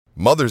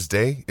Mother's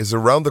Day is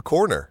around the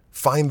corner.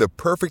 Find the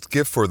perfect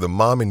gift for the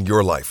mom in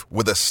your life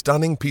with a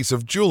stunning piece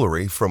of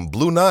jewelry from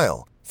Blue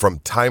Nile. From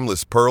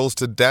timeless pearls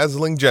to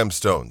dazzling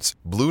gemstones,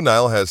 Blue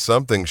Nile has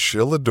something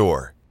she'll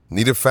adore.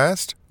 Need it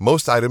fast?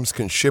 Most items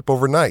can ship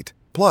overnight.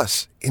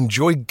 Plus,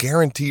 enjoy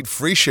guaranteed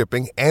free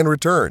shipping and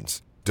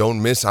returns.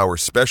 Don't miss our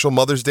special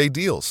Mother's Day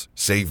deals.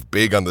 Save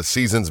big on the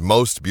season's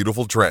most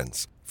beautiful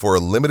trends. For a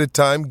limited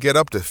time, get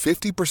up to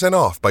 50%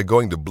 off by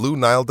going to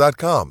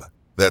BlueNile.com.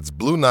 That's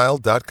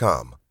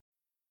BlueNile.com.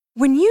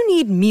 When you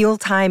need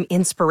mealtime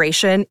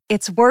inspiration,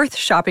 it's worth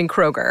shopping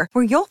Kroger,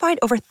 where you'll find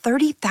over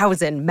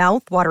 30,000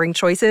 mouth-watering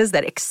choices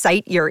that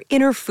excite your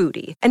inner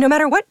foodie. And no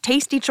matter what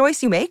tasty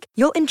choice you make,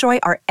 you'll enjoy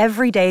our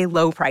everyday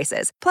low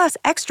prices, plus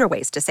extra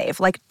ways to save,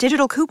 like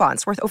digital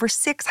coupons worth over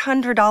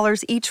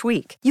 $600 each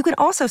week. You can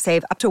also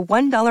save up to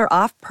 $1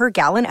 off per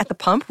gallon at the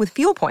pump with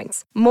fuel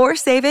points. More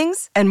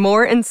savings and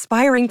more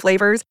inspiring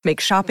flavors make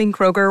shopping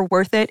Kroger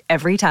worth it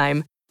every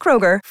time.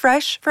 Kroger,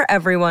 fresh for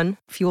everyone.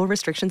 Fuel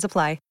restrictions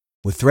apply.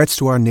 With threats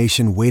to our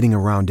nation waiting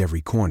around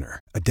every corner,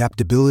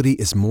 adaptability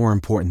is more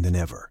important than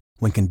ever.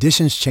 When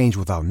conditions change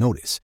without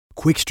notice,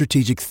 quick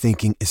strategic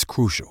thinking is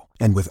crucial.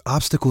 And with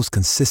obstacles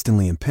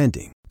consistently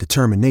impending,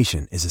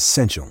 determination is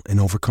essential in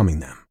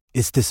overcoming them.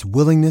 It's this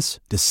willingness,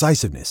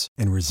 decisiveness,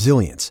 and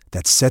resilience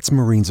that sets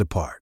Marines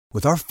apart.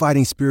 With our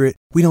fighting spirit,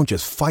 we don't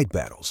just fight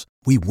battles,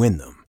 we win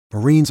them.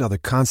 Marines are the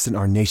constant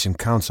our nation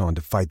counts on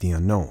to fight the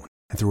unknown.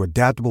 And through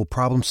adaptable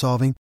problem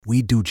solving,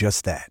 we do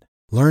just that.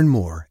 Learn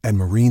more at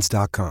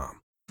marines.com.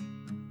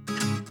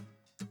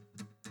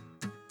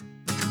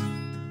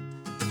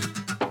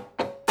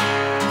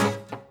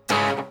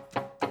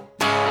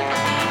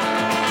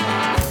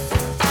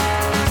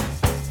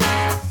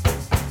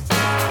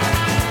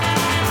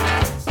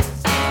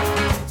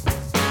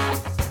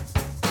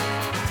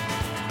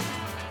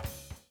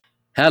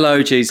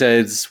 Hello,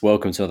 Cheeseheads.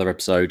 Welcome to another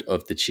episode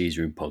of the Cheese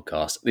Room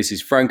Podcast. This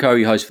is Franco,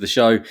 your host for the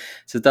show.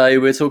 Today,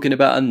 we're talking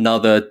about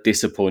another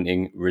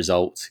disappointing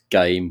result,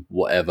 game,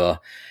 whatever.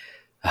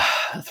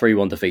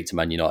 3-1 defeat to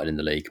Man United in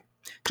the league.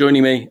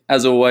 Joining me,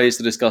 as always,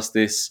 to discuss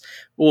this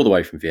all the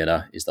way from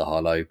Vienna is the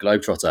Harlow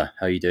Globetrotter.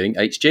 How are you doing,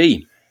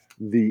 HG?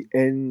 The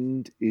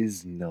end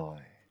is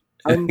nigh.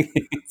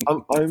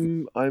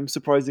 I'm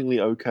surprisingly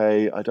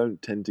okay. I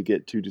don't tend to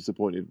get too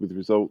disappointed with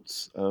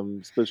results,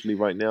 especially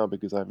right now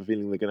because I have a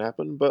feeling they're going to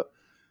happen. But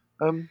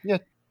yeah,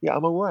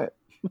 I'm all right.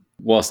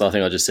 Whilst I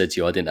think I just said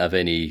to you,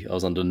 I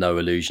was under no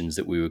illusions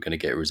that we were going to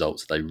get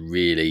results.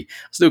 I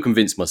still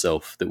convinced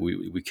myself that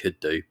we could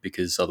do,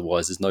 because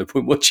otherwise there's no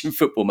point watching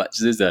football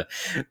matches, is there?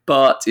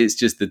 But it's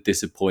just the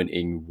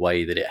disappointing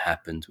way that it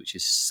happened, which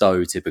is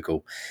so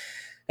typical.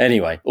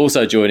 Anyway,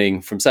 also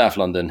joining from South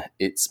London,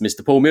 it's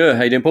Mr. Paul Muir.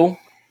 How you doing, Paul?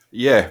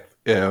 Yeah.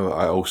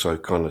 I also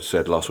kind of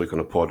said last week on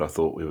the pod I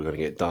thought we were going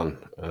to get done.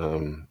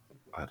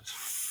 I had a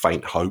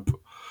faint hope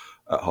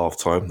at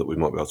half-time that we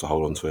might be able to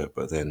hold on to it,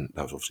 but then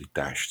that was obviously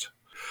dashed.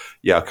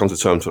 Yeah, I come to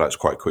terms with that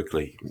quite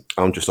quickly.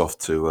 I'm just off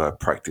to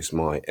practice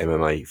my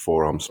MMA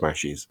forearm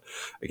smashes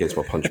against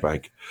my punch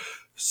bag,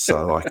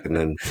 so I can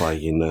then play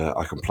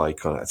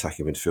kind of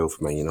attacking midfield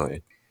for Man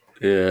United.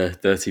 Yeah,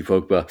 dirty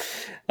Pogba.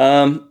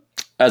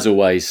 As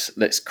always,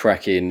 let's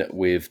crack in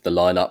with the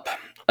lineup.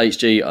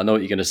 HG, I know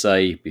what you're going to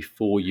say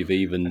before you've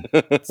even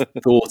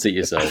thought it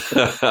yourself.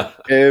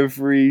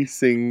 Every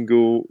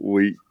single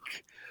week.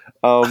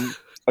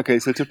 Okay,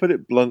 so to put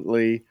it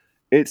bluntly,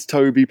 it's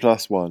Toby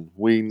 +1.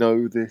 We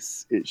know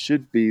this. It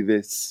should be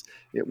this.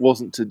 It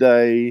wasn't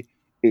today.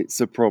 It's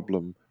a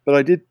problem. But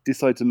I did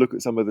decide to look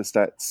at some of the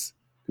stats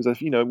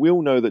because, we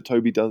all know that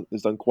Toby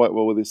has done quite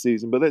well with this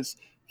season. But let's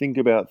think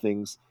about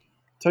things.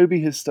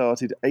 Toby has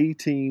started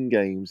 18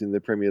 games in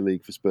the Premier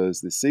League for Spurs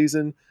this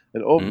season,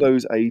 and of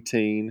those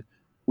 18,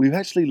 we've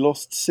actually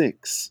lost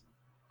 6.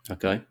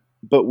 Okay.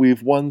 But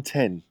we've won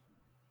 10.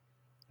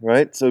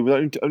 Right? So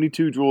we've only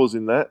 2 draws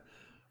in that.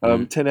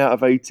 10 out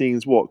of 18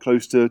 is what?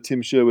 Close to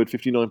Tim Sherwood,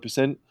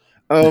 59%.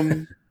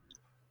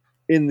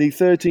 In the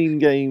 13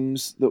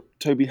 games that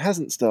Toby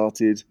hasn't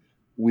started,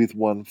 we've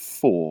won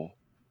 4.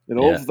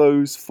 And of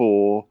those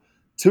 4,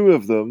 2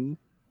 of them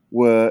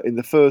were in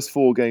the first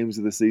 4 games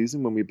of the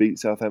season when we beat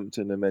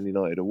Southampton and Man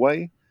United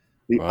away.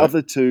 The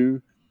other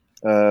 2,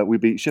 we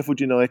beat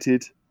Sheffield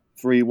United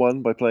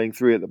 3-1 by playing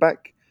 3 at the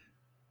back.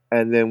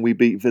 And then we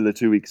beat Villa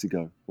 2 weeks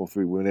ago, or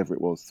 3, whenever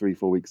it was,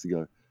 3-4 weeks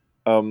ago.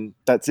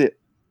 That's it.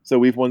 So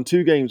we've won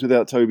 2 games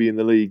without Toby in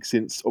the league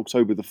since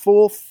October the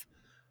 4th.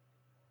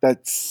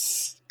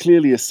 That's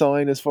clearly a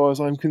sign as far as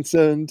I'm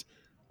concerned.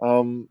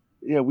 We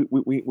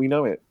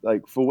know it.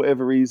 Like, for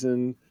whatever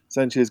reason,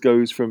 Sanchez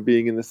goes from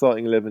being in the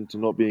starting 11 to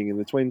not being in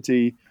the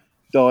 20.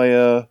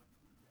 Dyer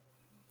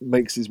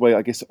makes his way,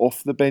 I guess,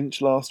 off the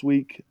bench last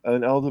week,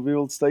 and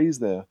Alderweireld stays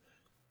there.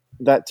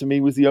 That, to me,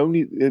 was the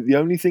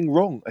only thing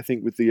wrong, I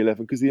think, with the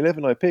 11, because the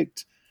 11 I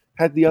picked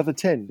had the other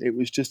 10. It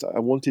was just I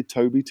wanted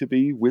Toby to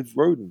be with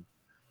Rodon.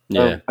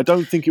 Yeah. I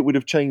don't think it would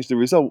have changed the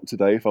result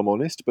today, if I'm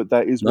honest, but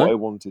that is what I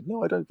wanted.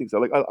 No, I don't think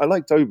so. I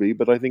like Toby,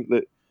 but I think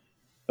that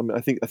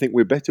I think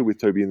we're better with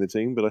Toby in the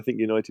team, but I think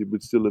United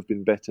would still have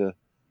been better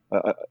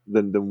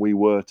than we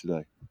were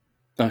today.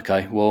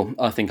 Okay, well,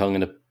 I think I'm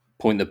going to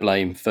point the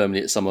blame firmly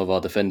at some of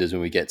our defenders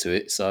when we get to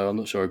it. So I'm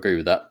not sure I agree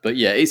with that. But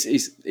yeah,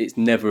 it's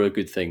never a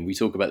good thing. We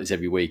talk about this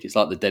every week. It's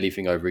like the Delhi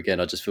thing over again.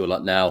 I just feel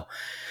like now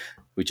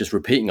we're just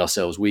repeating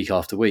ourselves week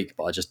after week,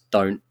 but I just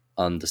don't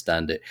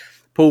understand it.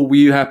 Paul, were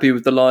you happy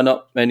with the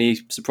lineup? Any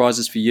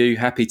surprises for you?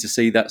 Happy to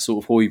see that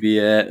sort of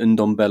Højbjerg,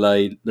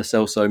 Ndombele, Lo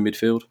Celso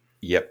midfield?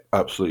 Yep,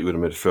 absolutely with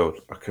the midfield.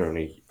 I can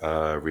only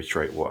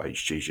reiterate what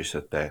HG just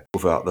said there.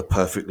 Without the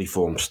perfectly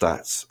formed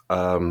stats,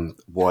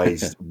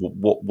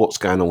 what's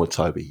going on with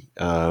Toby?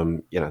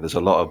 There's a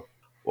lot of,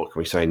 what can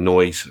we say,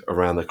 noise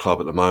around the club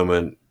at the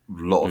moment.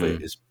 A lot of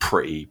it is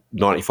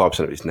 95%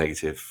 of it is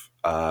negative.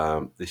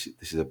 This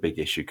is a big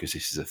issue because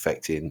this is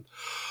affecting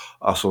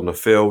us on the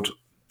field.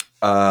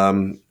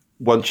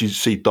 Once you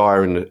see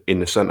Dyer in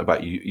the centre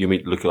back, you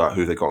immediately look at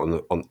who they got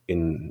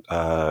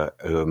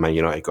who Man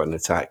United got in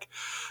attack.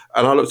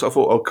 And I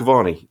thought,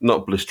 Cavani,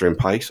 not blistering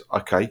pace.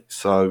 Okay,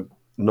 so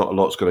not a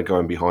lot's going to go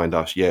in behind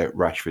us. Yeah,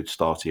 Rashford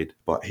started,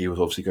 but he was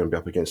obviously going to be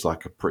up against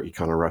like a pretty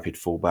kind of rapid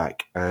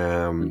fullback.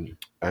 And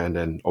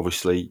then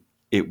obviously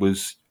it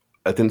was.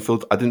 I didn't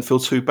feel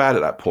too bad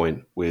at that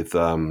point with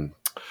Dyer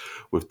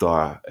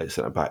at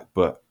centre back.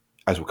 But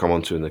as we'll come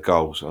on to in the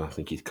goals, I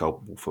think he's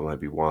culpable for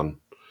maybe one,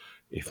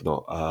 if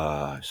not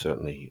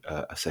certainly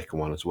a second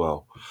one as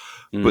well.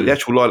 But the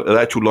actual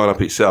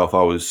lineup itself,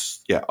 I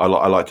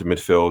liked the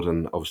midfield,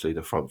 and obviously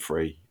the front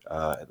three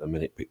at the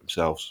minute picked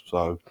themselves.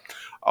 So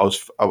I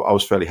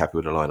was fairly happy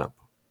with the lineup,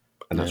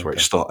 and that's where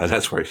it started. And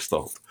that's where it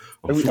stopped.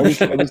 I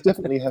was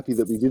definitely happy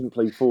that we didn't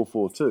play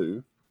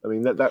 4-4-2. I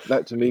mean,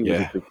 that to me was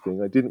a big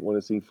thing. I didn't want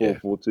to see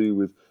 4-4-2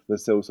 with Lo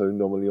Celso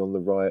nominally on the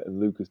right and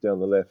Lucas down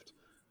the left.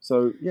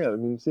 So yeah, I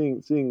mean,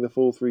 seeing the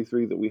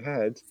 4-3-3 that we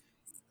had,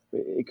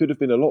 it could have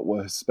been a lot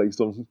worse based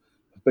on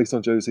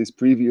Jose's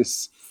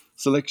previous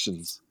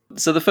selections.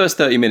 So the first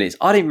 30 minutes,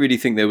 I didn't really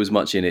think there was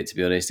much in it, to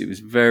be honest. It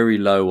was very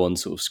low on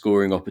sort of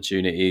scoring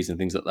opportunities and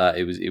things like that.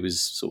 It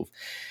was sort of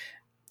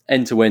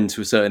end to end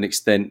to a certain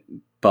extent,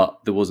 but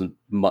there wasn't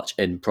much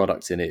end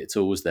product in it at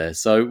all, was there?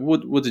 So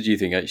what did you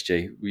think,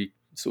 HG? Were you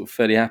sort of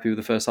fairly happy with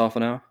the first half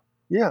an hour?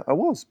 Yeah, I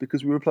was,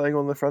 because we were playing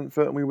on the front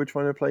foot and we were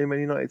trying to play Man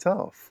United's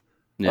half.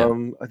 Yeah.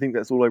 I think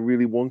that's all I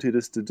really wanted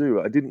us to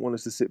do. I didn't want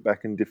us to sit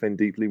back and defend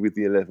deeply with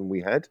the 11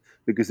 we had,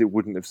 because it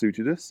wouldn't have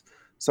suited us.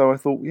 So I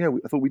thought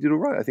we did all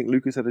right. I think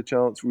Lucas had a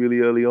chance really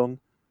early on.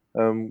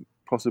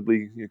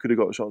 Possibly could have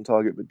got a shot on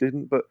target, but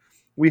didn't. But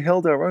we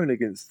held our own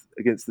against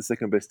the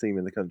second best team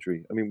in the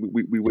country. I mean,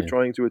 we were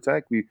trying to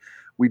attack.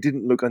 We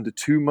didn't look under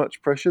too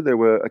much pressure. There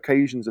were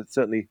occasions,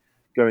 certainly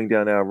going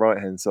down our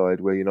right hand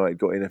side, where United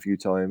got in a few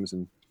times,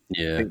 and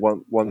I think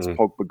once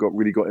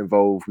Pogba got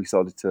involved, we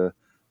started to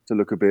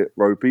look a bit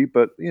ropey.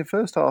 But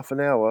first half an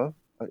hour,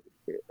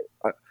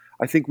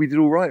 I think we did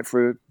all right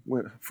for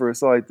a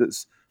side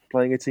that's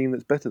playing a team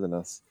that's better than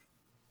us.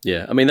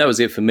 Yeah, I mean, that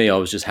was it for me. I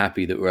was just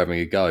happy that we're having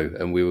a go,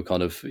 and we were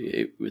kind of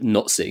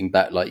not sitting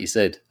back, like you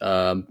said.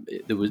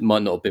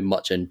 Might not have been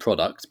much end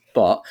product,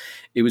 but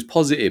it was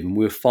positive, and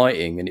we were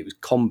fighting, and it was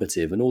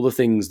combative, and all the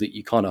things that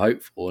you kind of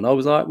hope for. And I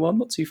was like, well, I'm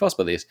not too fussed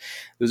by this.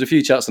 There was a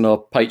few chats on our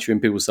Patreon,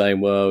 people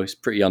saying, well, it's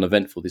pretty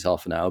uneventful this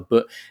half an hour,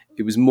 but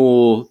it was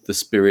more the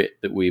spirit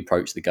that we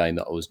approached the game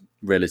that I was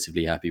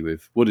relatively happy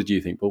with. What did you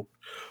think, Paul?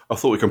 I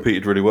thought we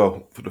competed really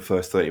well for the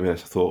first 30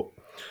 minutes. I thought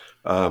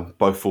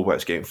both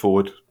fullbacks getting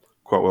forward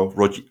quite well.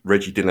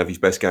 Reggie didn't have his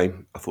best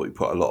game. I thought he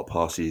put a lot of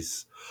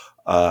passes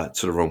to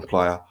the wrong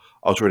player.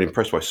 I was really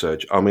impressed by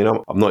Serge. I mean,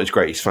 I'm not his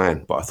greatest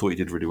fan, but I thought he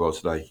did really well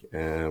today.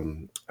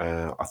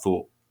 I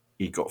thought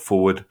he got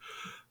forward,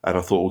 and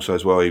I thought also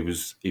as well he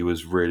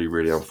was really,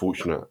 really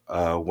unfortunate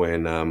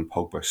when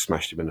Pogba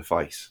smashed him in the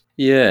face.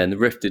 Yeah, and the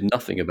ref did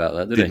nothing about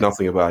that, did he? Did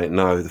nothing about it,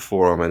 no. The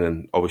forearm, and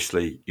then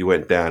obviously he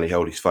went down, he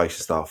held his face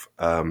and stuff.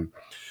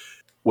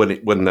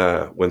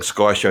 When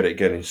Sky showed it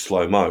again in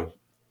slow-mo,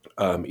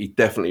 he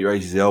definitely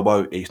raised his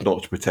elbow. It's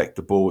not to protect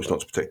the ball. It's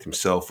not to protect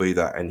himself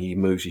either. And he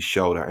moves his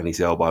shoulder and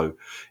his elbow.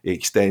 It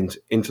extends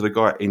into the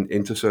guy,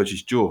 into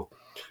Serge's jaw.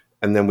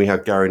 And then we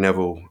have Gary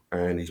Neville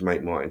and his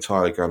mate Martin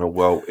Tyler going, oh,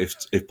 well, if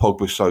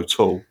Pogba's so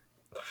tall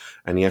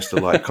and he has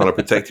to kind of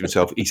protect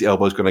himself, his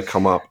elbow's going to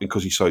come up, and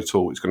because he's so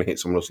tall, it's going to hit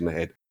someone else in the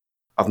head.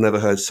 I've never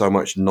heard so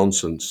much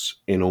nonsense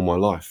in all my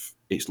life.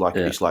 It's like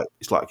getting a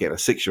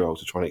 6-year-old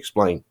to try and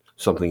explain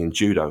something in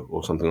judo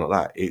or something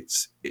like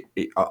that.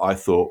 I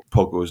thought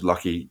Pogba was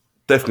lucky,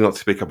 definitely not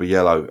to pick up a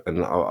yellow,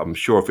 and I'm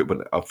sure I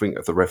think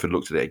if the ref had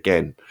looked at it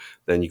again,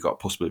 then you got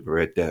possibly a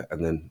red there.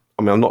 And then,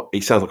 I mean, I'm not.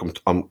 It sounds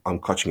like I'm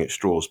clutching at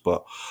straws,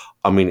 but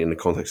I mean, in the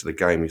context of the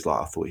game,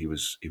 I thought he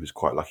was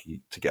quite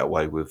lucky to get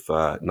away with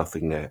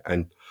nothing there,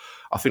 and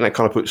I think that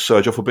kind of put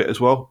Serge off a bit as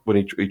well when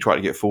he tried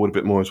to get forward a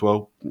bit more as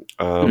well.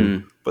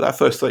 But that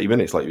first 30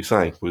 minutes, like you were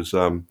saying,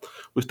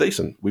 was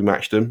decent. We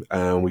matched them,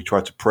 and we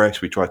tried to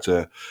press. We tried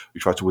to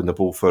win the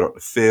ball further up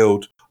the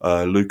field.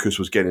 Lucas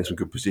was getting some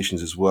good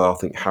positions as well. I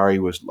think Harry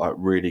was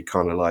really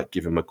kind of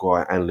giving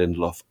Maguire and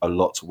Lindelof a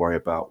lot to worry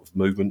about with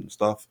movement and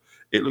stuff.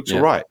 It looks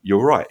all right.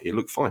 You're right. It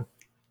looked fine.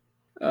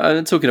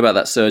 Talking about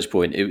that surge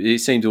point, it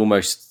seemed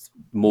almost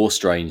more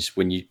strange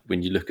when you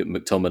look at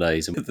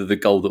McTominay's and the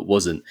goal that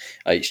wasn't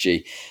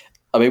HG.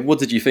 I mean, what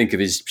did you think of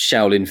his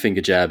Shaolin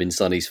finger jab in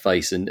Sonny's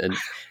face? And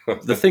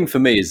the thing for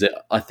me is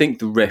that I think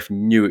the ref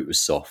knew it was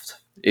soft.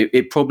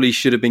 It probably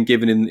should have been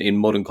given in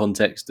modern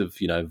context of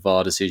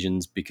VAR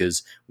decisions,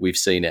 because we've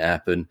seen it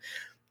happen.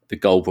 The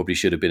goal probably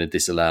should have been a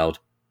disallowed.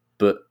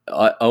 But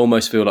I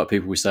almost feel like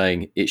people were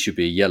saying it should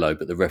be a yellow,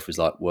 but the ref was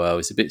like, well,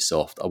 it's a bit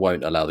soft. I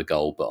won't allow the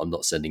goal, but I'm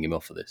not sending him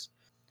off for this.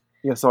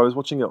 Yeah, so I was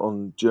watching it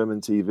on German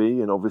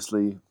TV, and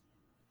obviously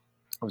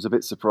I was a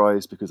bit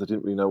surprised because I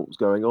didn't really know what was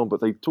going on.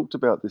 But they talked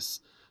about this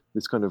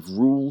kind of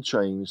rule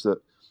change that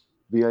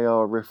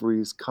VAR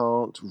referees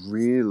can't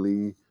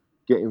really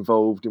get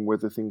involved in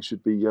whether things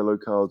should be yellow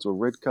cards or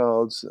red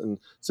cards. And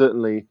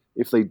certainly,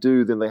 if they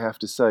do, then they have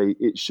to say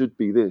it should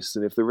be this.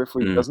 And if the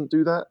referee doesn't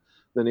do that,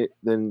 then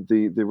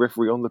the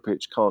referee on the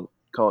pitch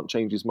can't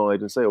change his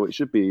mind and say, oh, it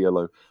should be a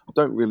yellow. I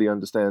don't really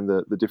understand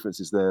the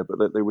differences there,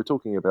 but they were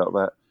talking about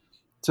that.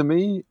 To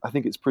me, I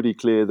think it's pretty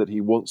clear that he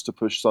wants to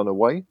push Son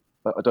away.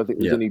 I don't think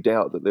there's any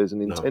doubt that there's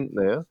an intent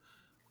there.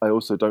 I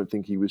also don't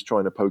think he was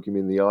trying to poke him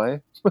in the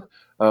eye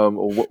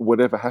or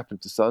whatever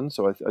happened to Son.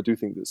 So I do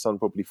think that Son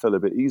probably fell a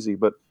bit easy.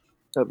 But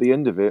at the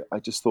end of it, I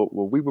just thought,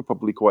 well, we were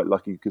probably quite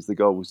lucky because the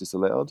goal was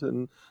disallowed.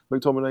 And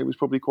McTominay was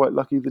probably quite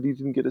lucky that he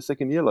didn't get a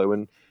second yellow.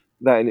 And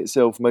that in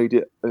itself made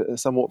it a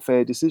somewhat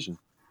fair decision.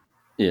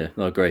 Yeah,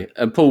 I agree.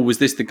 And Paul, was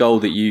this the goal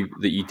that you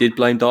did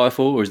blame Dyer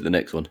for, or is it the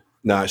next one?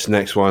 No, it's the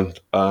next one.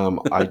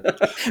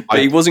 But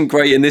he wasn't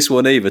great in this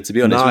one either, to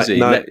be honest, was he?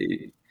 No,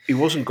 he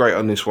wasn't great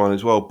on this one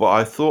as well. But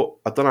I thought,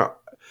 I don't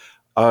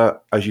know,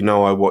 as you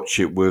know, I watch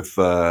it with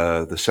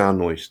the sound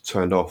noise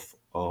turned off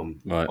on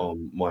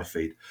my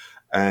feed.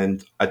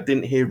 And I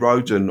didn't hear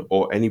Roden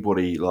or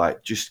anybody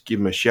just give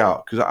him a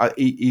shout, because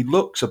he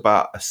looks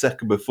about a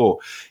second before.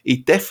 He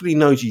definitely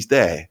knows he's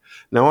there.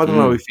 Now, I don't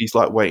know if he's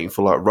waiting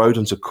for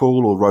Roden to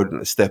call or Roden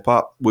to step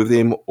up with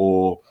him,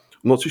 or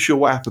I'm not too sure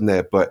what happened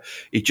there, but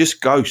he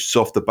just ghosts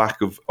off the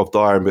back of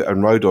Dyer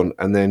and Rodon.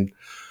 And then,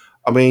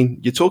 I mean,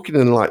 you're talking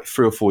in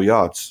 3 or 4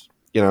 yards,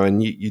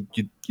 and you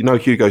know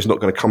Hugo's not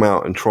going to come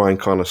out and try and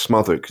kind of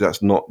smother it, because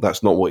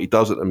that's not what he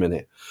does at the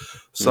minute.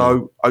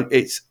 So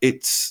it's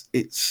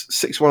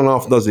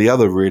 6-1.5 does the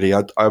other, really.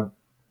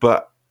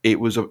 But it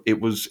was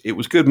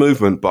good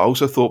movement, but I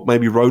also thought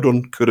maybe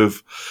Rodon could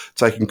have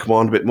taken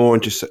command a bit more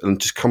and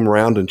just come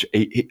around.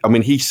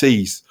 And he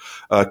sees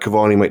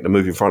Cavani make the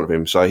move in front of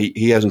him, so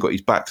he hasn't got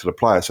his back to the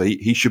player, so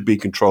he should be in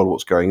control of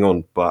what's going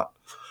on. But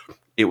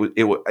it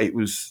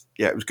was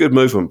good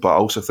movement, but I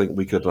also think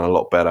we could have done a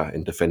lot better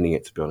in defending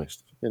it, to be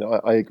honest.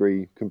 I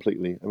agree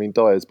completely. I mean,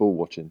 Dyer's ball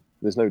watching.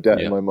 There's no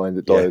doubt in my mind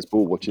that Dyer's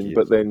ball watching,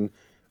 but then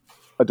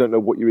I don't know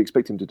what you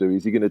expect him to do.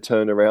 Is he going to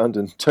turn around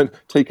and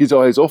take his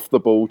eyes off the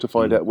ball to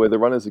find out where the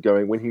runners are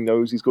going when he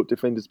knows he's got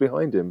defenders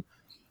behind him?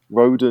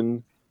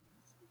 Rodon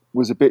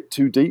was a bit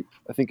too deep.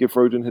 I think if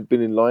Rodon had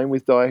been in line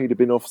with Dyer, he'd have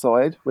been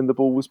offside when the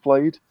ball was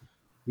played.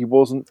 He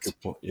wasn't.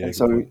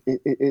 So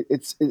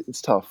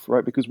it's tough,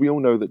 right? Because we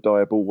all know that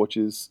Dyer ball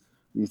watches.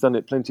 He's done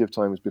it plenty of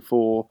times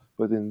before,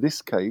 but in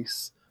this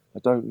case, I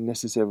don't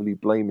necessarily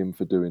blame him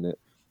for doing it.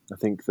 I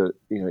think that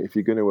if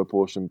you're going to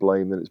apportion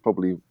blame, then it's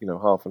probably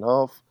half and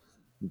half.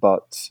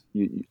 But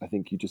I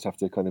think you just have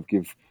to kind of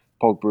give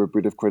Pogba a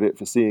bit of credit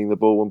for seeing the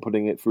ball and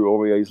putting it through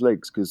Aurier's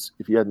legs, because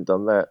if he hadn't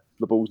done that,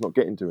 the ball's not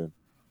getting to him.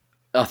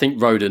 I think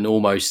Rodon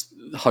almost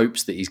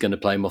hopes that he's going to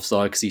play him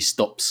offside because he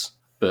stops.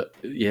 But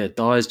yeah,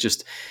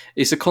 Dyer's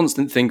it's a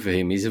constant thing for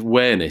him. His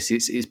awareness,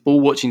 it's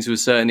ball watching to a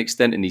certain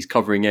extent, and he's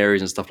covering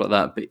areas and stuff like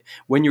that. But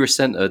when you're a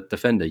centre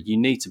defender, you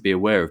need to be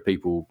aware of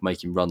people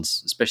making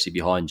runs, especially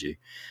behind you.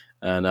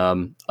 And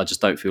I just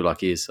don't feel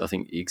like he is. I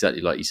think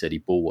exactly like you said, he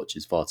ball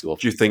watches far too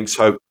often. Do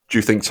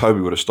you think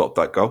Toby would have stopped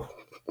that goal?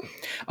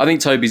 I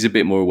think Toby's a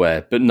bit more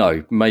aware, but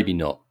no, maybe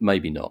not.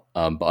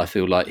 But I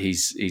feel like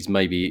he's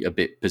maybe a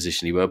bit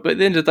positionally well. But at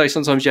the end of the day,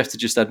 sometimes you have to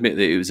just admit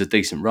that it was a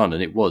decent run,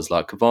 and it was.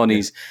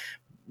 Cavani's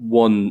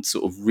one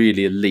sort of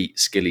really elite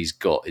skill he's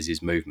got is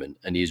his movement,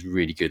 and he is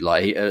really good.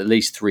 At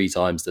least 3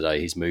 times today,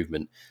 his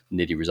movement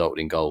nearly resulted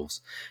in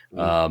goals.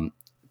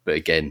 But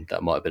again,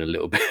 that might have been a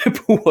little bit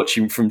of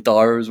watching from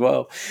Dyer as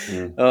well.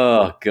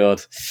 Oh,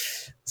 God.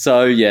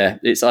 So, yeah,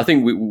 I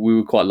think we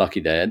were quite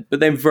lucky there. But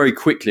then very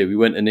quickly we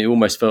went, and it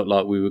almost felt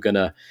like we were going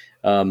to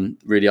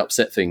really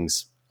upset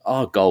things.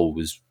 Our goal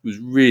was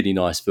really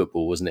nice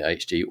football, wasn't it,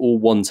 HG? All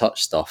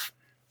one-touch stuff.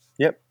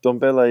 Yep,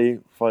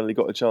 Dombele finally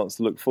got a chance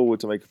to look forward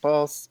to make a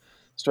pass.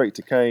 Straight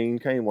to Kane.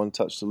 Kane one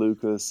touch to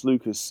Lucas.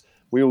 Lucas,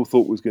 we all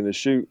thought was going to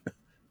shoot.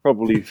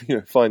 Probably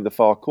find the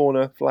far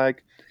corner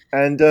flag.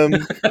 And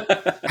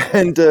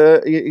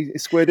he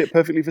squared it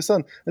perfectly for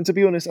Son. And to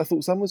be honest, I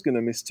thought Son was going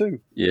to miss too.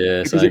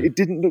 Yeah, because it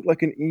didn't look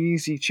like an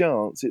easy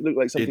chance. It looked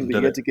like something that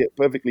he had to get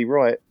perfectly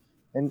right,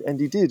 and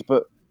he did.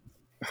 But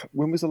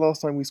when was the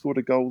last time we scored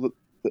a goal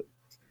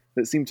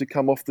that seemed to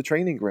come off the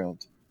training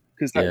ground?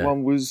 Because that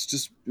one was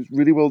just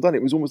really well done.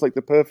 It was almost like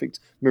the perfect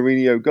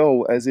Mourinho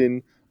goal, as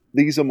in,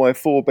 these are my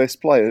 4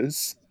 best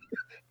players.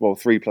 Well,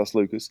 3 plus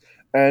Lucas.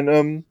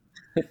 And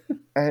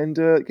And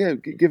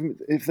give them,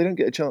 if they don't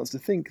get a chance to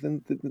think,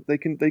 then they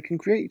can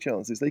create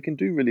chances. They can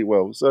do really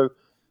well. So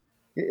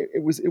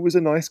it was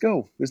a nice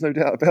goal. There's no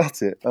doubt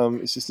about it.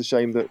 It's just a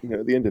shame that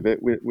at the end of it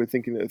we're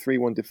thinking that a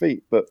 3-1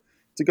 defeat, but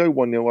to go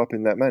 1-0 up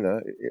in that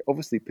manner, it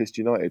obviously pissed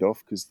United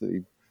off because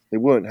they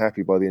weren't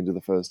happy by the end of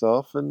the first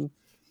half, and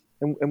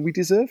we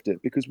deserved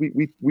it because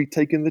we'd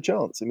taken the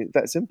chance. I mean,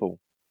 that simple.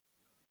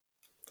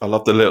 I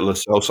love the little Lo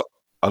Celso.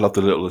 I love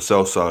the little Lo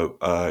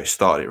Celso. He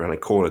started it around the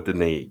corner,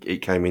 didn't he? He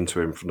came into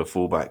him from the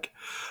fullback.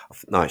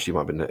 No, actually,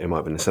 it might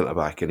have been the centre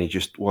back, and he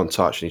just one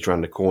touch and he's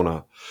round the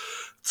corner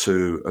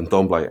to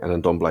Ndombele,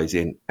 and Ndombele's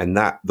in. And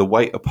that the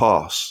weight of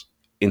pass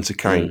into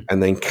Kane,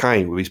 and then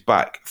Kane with his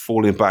back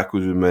falling back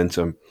with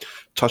momentum,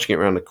 touching it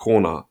around the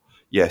corner.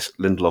 Yes,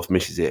 Lindelof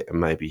misses it, and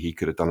maybe he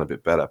could have done a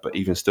bit better. But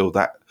even still,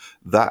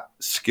 that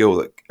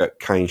skill that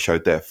Kane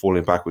showed there,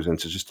 falling backwards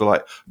into just to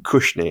like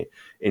cushion it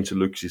into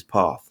Lucas's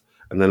path,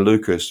 and then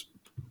Lucas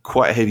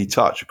quite a heavy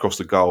touch across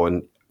the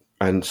goal,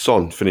 and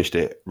Son finished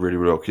it really,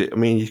 really well. I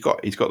mean, he's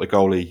got the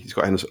goalie, he's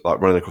got hands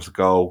like running across the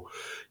goal.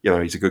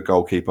 He's a good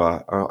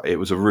goalkeeper. It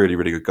was a really,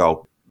 really good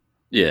goal.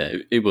 Yeah,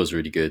 it was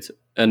really good.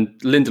 And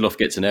Lindelof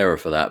gets an error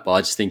for that, but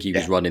I just think he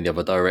was running the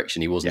other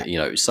direction. He wasn't,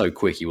 it was so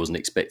quick, he wasn't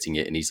expecting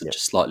it, and he's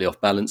just slightly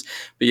off balance.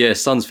 But yeah,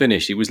 Son's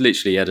finish, he was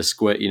literally at a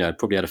square,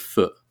 probably had a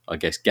foot, I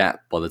guess,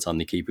 gap by the time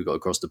the keeper got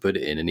across to put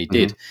it in, and he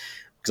did.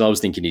 Because I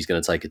was thinking he's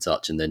going to take a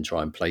touch and then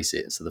try and place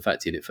it. So the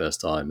fact he did it first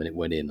time and it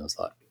went in, I was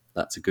like,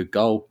 that's a good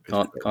goal.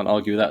 Can't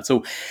argue with that at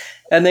all.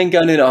 And then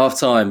going in at half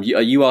time,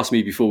 you asked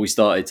me before we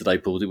started today,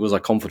 Paul, was I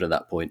confident at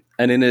that point?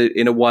 And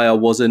in a way I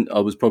wasn't. I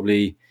was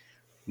probably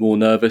more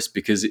nervous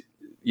because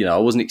I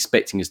wasn't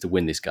expecting us to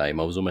win this game.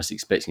 I was almost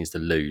expecting us to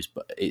lose,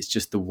 but it's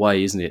just the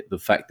way, isn't it? The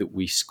fact that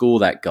we score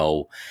that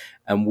goal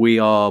and we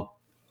are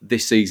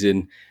this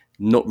season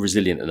not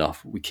resilient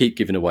enough. We keep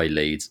giving away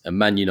leads, and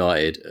Man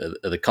United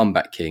are the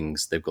comeback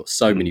kings. They've got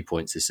so many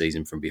points this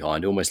season from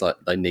behind, almost like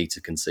they need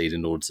to concede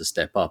in order to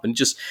step up. And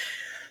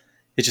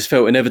it just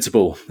felt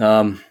inevitable.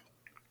 And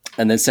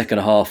then second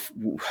half,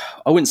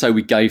 I wouldn't say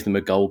we gave them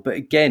a goal, but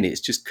again,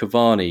 it's just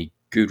Cavani,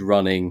 good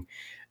running,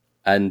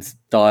 and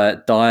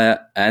Dyer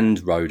and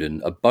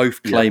Rodon are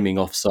both claiming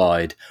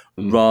offside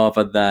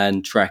rather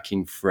than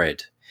tracking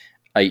Fred.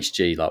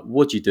 HG,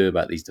 what do you do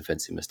about these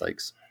defensive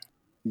mistakes?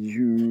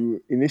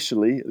 You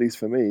initially, at least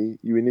for me,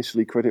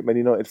 credit Man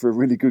United for a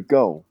really good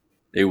goal.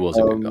 It was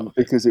a good goal.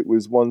 Because it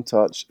was one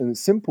touch and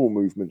simple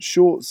movement,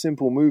 short,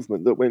 simple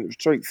movement that went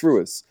straight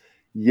through us.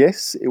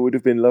 Yes, it would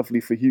have been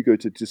lovely for Hugo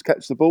to just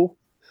catch the ball,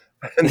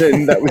 and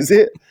then that was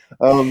it.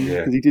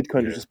 Because he did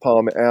kind of just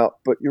palm it out.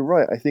 But you're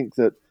right. I think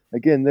that,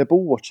 again, they're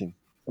ball watching.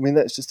 I mean,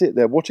 that's just it.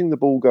 They're watching the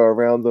ball go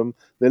around them.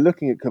 They're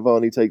looking at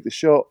Cavani take the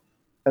shot,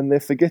 and they're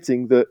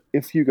forgetting that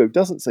if Hugo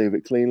doesn't save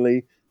it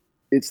cleanly,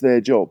 it's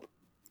their job.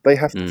 They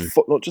have to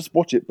not just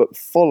watch it, but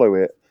follow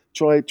it.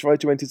 Try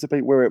to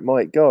anticipate where it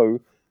might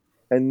go,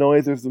 and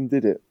neither of them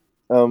did it.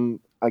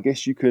 I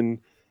guess you can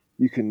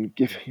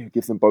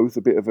give them both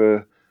a bit of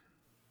a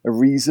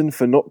reason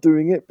for not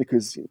doing it,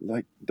 because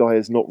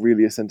Dyer's not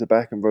really a centre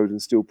back and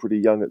Rodon's still pretty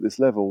young at this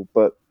level.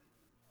 But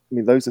I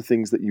mean, those are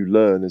things that you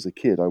learn as a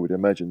kid. I would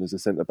imagine as a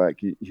centre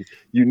back, you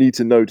need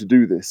to know to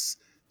do this.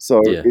 So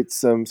it's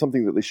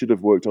something that they should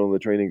have worked on the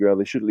training ground.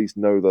 They should at least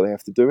know that they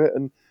have to do it.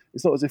 And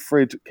it's not as if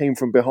Fred came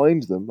from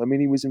behind them. I mean,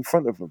 he was in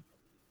front of them.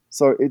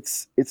 So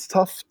it's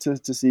tough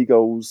to see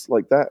goals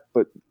like that.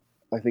 But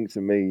I think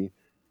to me,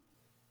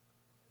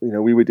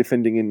 we were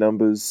defending in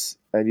numbers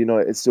and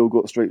United still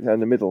got straight down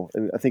the middle.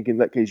 And I think in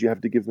that case, you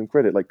have to give them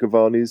credit. Like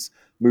Cavani's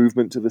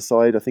movement to the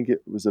side, I think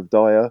it was of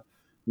Dyer,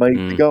 made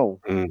the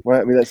goal.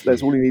 Right? I mean,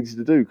 that's all he needed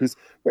to do, because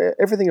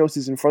everything else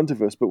is in front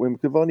of us. But when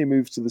Cavani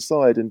moves to the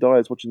side and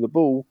Dyer's watching the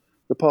ball,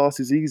 the pass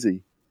is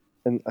easy.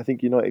 And I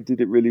think United did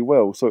it really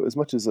well. So as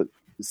much as it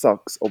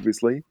sucks,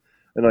 obviously,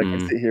 and I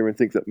can sit here and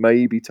think that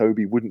maybe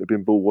Toby wouldn't have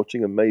been ball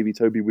watching and maybe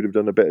Toby would have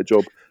done a better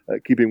job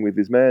at keeping with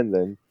his man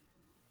then.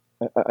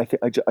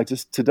 I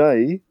just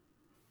today,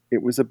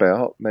 it was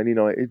about Man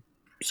United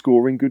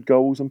scoring good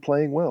goals and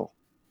playing well.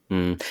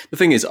 The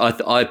thing is,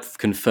 I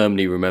can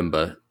firmly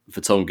remember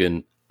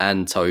Vertonghen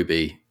and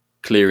Toby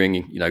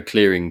clearing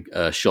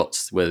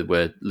shots where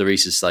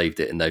Lloris has saved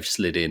it and they've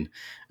slid in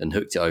and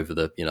hooked it over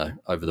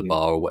the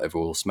bar or whatever,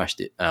 or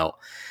smashed it out.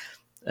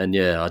 And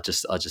I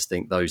just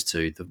think those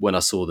two, when I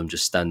saw them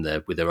just stand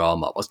there with their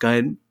arm up, I was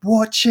going,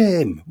 watch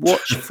him,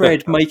 watch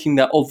Fred making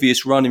that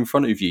obvious run in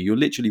front of you. You're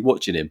literally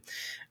watching him.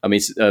 I mean,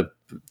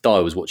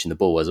 Dyer was watching the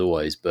ball as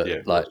always, but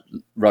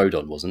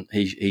Rodon wasn't.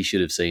 He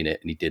should have seen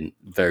it and he didn't.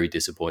 Very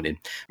disappointing.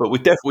 But we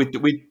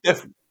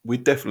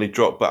definitely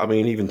dropped. But I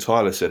mean, even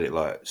Tyler said it.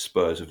 Like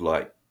Spurs have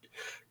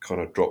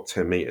kind of dropped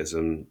 10 metres,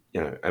 and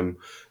and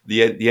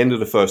the end of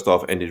the first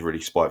half ended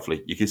really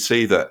spitefully. You could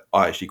see that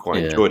I actually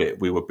quite enjoyed it.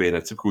 We were being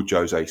a typical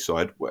Jose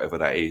side, whatever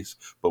that is,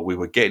 but we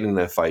were getting in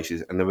their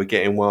faces and they were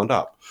getting wound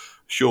up.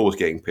 Shaw was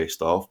getting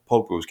pissed off.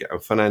 Pogba was getting.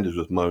 Fernandes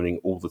was moaning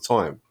all the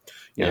time.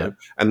 you Yeah. know.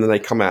 And then they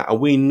come out, and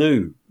we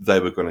knew they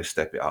were going to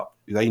step it up.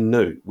 They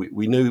knew.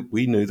 We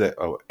knew that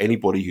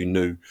anybody who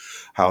knew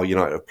how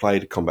United have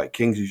played, Combat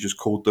Kings, you just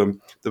called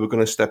them, they were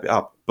going to step it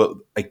up. But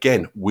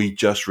again, we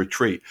just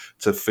retreat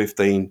to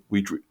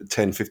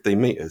 10,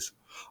 15 metres.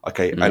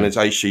 Okay, and as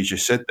HG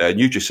just said there, and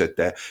you just said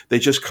there, they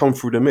just come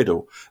through the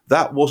middle.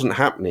 That wasn't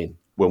happening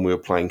when we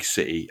were playing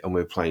City and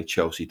we were playing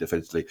Chelsea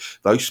defensively.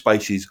 Those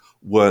spaces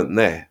weren't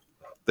there.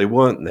 They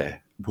weren't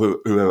there.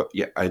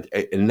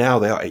 And now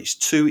they are. It's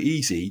too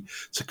easy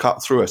to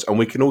cut through us, and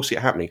we can all see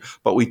it happening.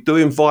 But we do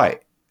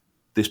invite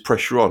this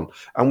pressure on,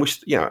 and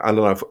I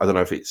don't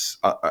know if it's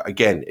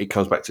again. It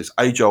comes back to this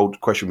age-old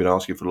question we've been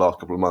asking for the last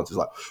couple of months. It's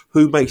like,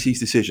 who makes these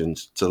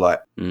decisions to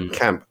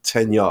camp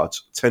 10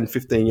 yards, 10,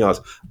 15 yards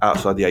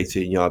outside the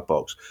 18-yard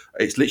box?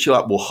 It's literally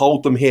like, we'll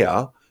hold them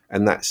here,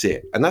 and that's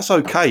it. And that's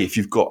okay if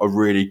you've got a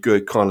really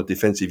good kind of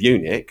defensive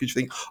unit, because you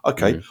think,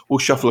 okay, we'll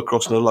shuffle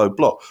across in a low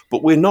block.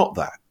 But we're not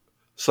that.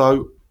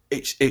 So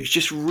it's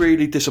just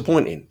really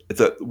disappointing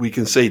that we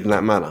concede in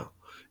that manner,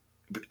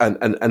 and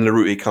the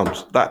route it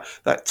comes.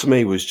 That to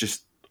me was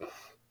just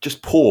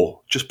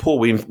poor,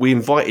 We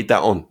invited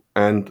that on,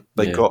 and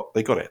they got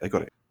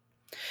it.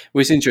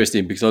 Well, it's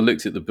interesting because I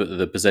looked at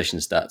the possession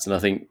stats, and I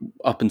think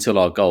up until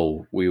our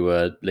goal, we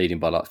were leading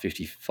by like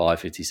 55,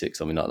 56,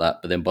 something like that.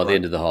 But then by the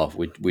end of the half,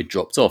 we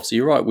dropped off. So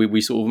you're right. We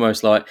sort of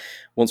almost like,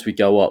 once we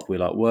go up, we're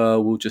like,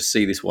 well, we'll just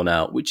see this one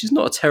out, which is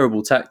not a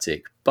terrible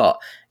tactic,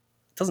 but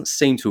it doesn't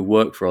seem to have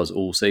worked for us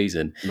all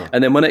season. No.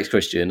 And then my next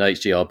question,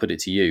 HG, I'll put it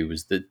to you,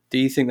 was that, do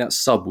you think that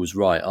sub was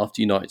right?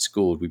 After United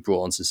scored, we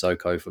brought on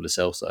Sissoko for Lo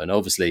Celso. And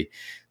obviously,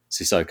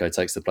 Sissoko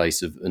takes the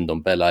place of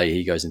Ndombele.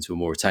 He goes into a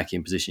more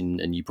attacking position,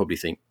 and you probably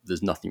think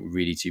there's nothing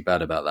really too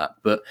bad about that.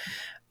 But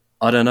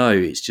I don't know.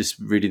 It's just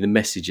really the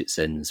message it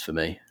sends for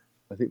me.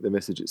 I think the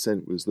message it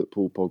sent was that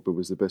Paul Pogba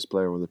was the best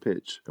player on the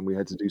pitch, and we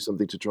had to do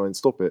something to try and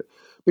stop it.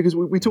 Because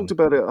we talked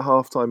about it at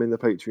halftime in the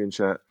Patreon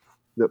chat,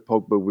 that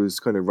Pogba was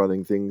kind of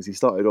running things. He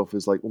started off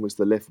as like almost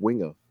the left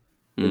winger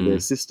in their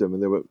system,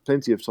 and there were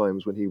plenty of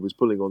times when he was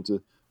pulling onto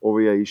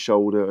Aurier's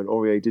shoulder, and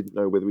Aurier didn't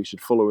know whether he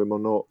should follow him or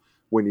not.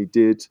 When he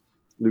did,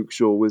 Luke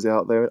Shaw was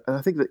out there, and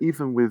I think that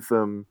even with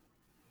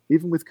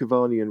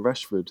Cavani and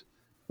Rashford,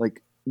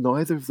 like,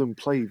 neither of them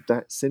played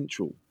that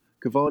central.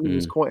 Cavani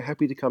was quite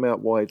happy to come out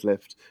wide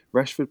left.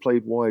 Rashford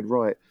played wide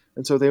right,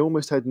 and so they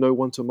almost had no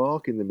one to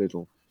mark in the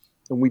middle,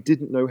 and we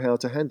didn't know how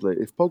to handle it.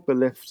 If Pogba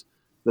left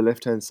the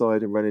left-hand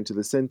side and ran into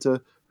the centre,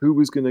 who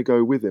was going to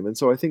go with him? And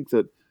so I think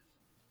that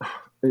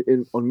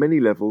on many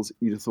levels,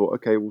 you'd have thought,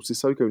 okay, well,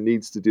 Sissoko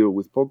needs to deal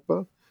with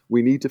Pogba.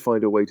 We need to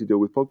find a way to deal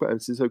with Pogba, and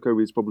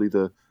Sissoko is probably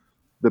the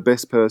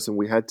best person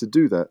we had to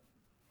do that.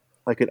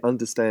 I can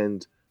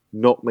understand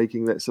not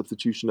making that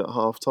substitution at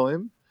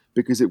half-time,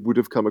 because it would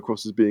have come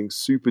across as being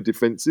super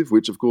defensive,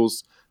 which, of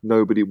course,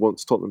 nobody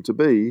wants Tottenham to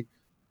be,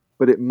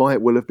 but it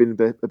might well have been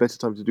a better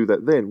time to do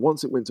that then.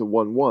 Once it went to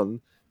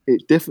 1-1,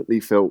 it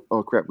definitely felt,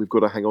 oh crap, we've got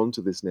to hang on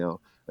to this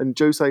now. And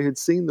Jose had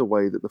seen the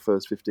way that the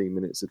first 15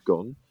 minutes had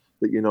gone,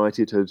 that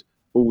United had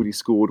already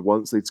scored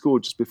once. They'd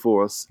scored just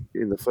before us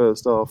in the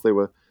first half. They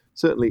were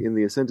certainly in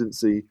the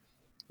ascendancy,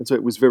 and so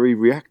it was very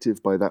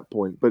reactive by that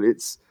point. But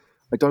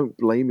I don't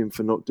blame him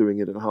for not doing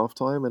it at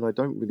halftime, and I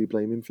don't really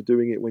blame him for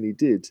doing it when he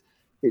did.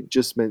 It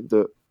just meant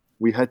that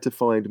we had to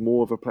find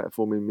more of a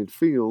platform in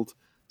midfield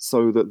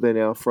so that then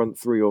our front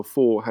three or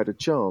four had a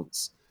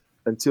chance.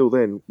 Until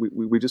then,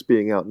 we were just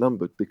being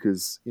outnumbered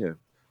because,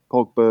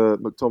 Pogba,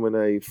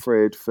 McTominay,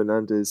 Fred,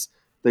 Fernandes,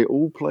 they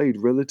all played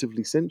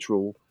relatively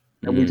central,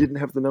 and we didn't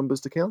have the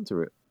numbers to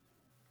counter it.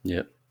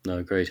 Yeah, no,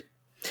 agreed.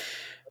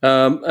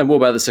 And what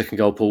about the second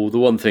goal, Paul? The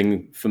one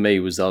thing for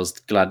me was I was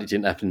glad it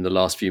didn't happen in the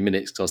last few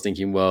minutes, because I was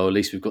thinking, well, at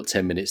least we've got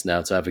 10 minutes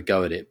now to have a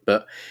go at it.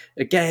 But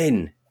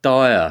again,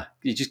 Dyer,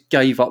 he just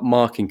gave up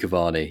marking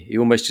Cavani. He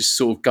almost just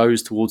sort of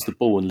goes towards the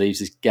ball and leaves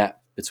this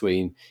gap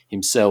between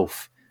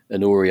himself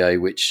and Aurier,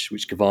 which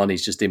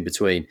Cavani's just in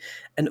between.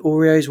 And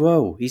Aurier as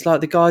well. He's like,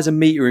 the guy's a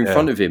metre in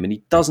front of him, and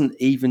he doesn't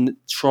even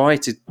try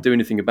to do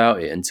anything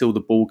about it until the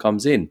ball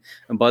comes in.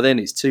 And by then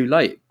it's too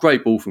late.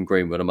 Great ball from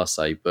Greenwood, I must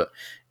say, but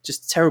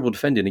just terrible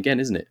defending again,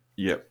 isn't it?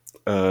 Yeah.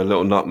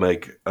 Little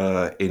nutmeg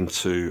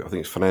into, I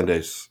think it's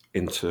Fernandes,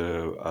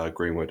 into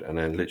Greenwood, and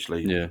then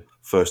literally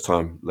first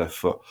time left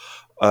foot.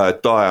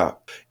 Dyer,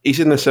 he's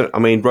in the centre. I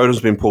mean,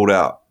 Rodon's been pulled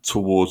out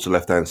towards the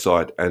left-hand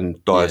side,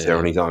 and Dyer's there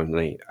on his own.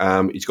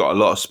 He's got a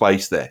lot of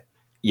space there.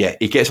 Yeah,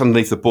 he gets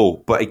underneath the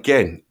ball. But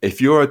again,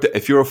 if you're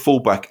a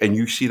fullback and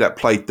you see that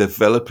play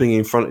developing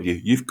in front of you,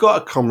 you've got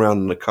to come round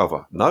on the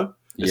cover. No?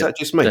 Is that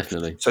just me?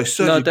 Definitely. So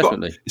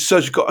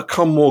Serge's got to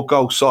come more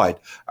goal side.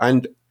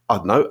 And I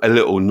don't know, a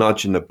little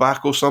nudge in the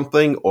back or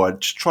something, or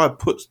just trying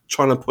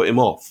to put him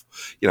off.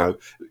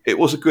 It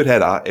was a good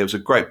header. It was a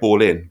great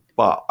ball in.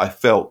 But I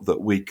felt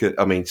that we could.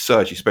 I mean,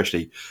 Serge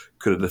especially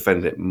could have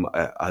defended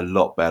it a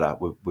lot better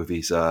with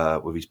his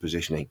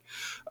positioning.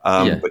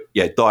 But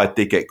Dyer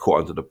did get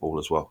caught under the ball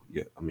as well.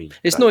 Yeah, I mean,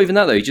 it's not even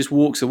that though. He just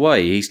walks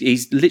away.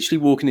 He's literally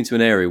walking into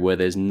an area where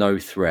there's no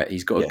threat.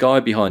 He's got a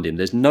guy behind him.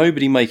 There's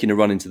nobody making a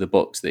run into the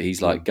box that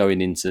he's like going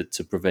into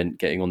to prevent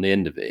getting on the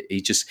end of it.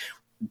 He just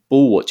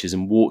ball watches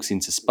and walks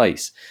into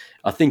space.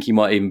 I think he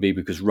might even be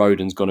because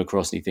Rodon's gone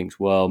across and he thinks,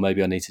 well,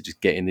 maybe I need to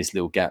just get in this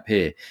little gap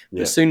here.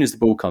 But as soon as the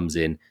ball comes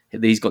in,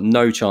 he's got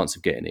no chance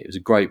of getting it. It was a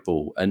great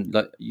ball. And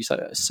like you say,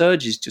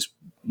 Serge is just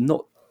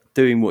not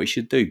doing what he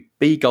should do.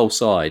 Be goal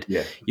side.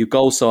 Yeah. You're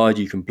goal side,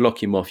 you can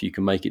block him off, you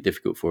can make it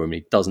difficult for him.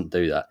 He doesn't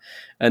do that.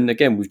 And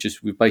again, we've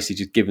basically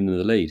just given them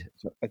the lead.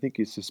 So I think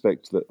you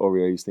suspect that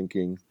Aurier's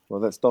thinking, well,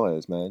 that's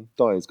Dyer's man.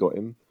 Dyer's got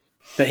him.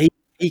 But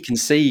he can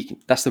see,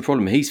 that's the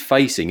problem. He's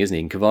facing, isn't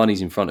he? And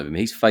Cavani's in front of him.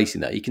 He's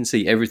facing that. He can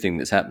see everything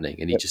that's happening,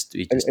 and he just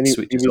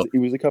switches off. He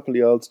was a couple of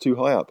yards too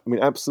high up. I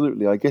mean,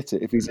 absolutely, I get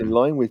it. If he's in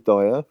line with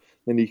Dyer,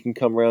 then he can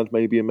come round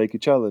maybe and make a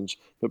challenge.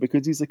 But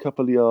because he's a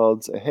couple of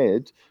yards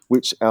ahead,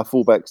 which our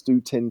fullbacks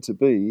do tend to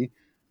be,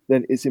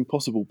 then it's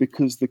impossible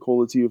because the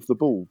quality of the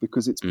ball,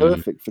 because it's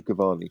perfect for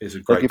Cavani. It's a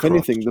great if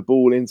anything, the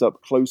ball ends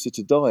up closer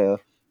to Dyer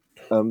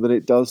than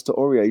it does to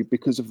Aurier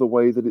because of the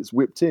way that it's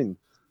whipped in.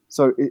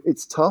 So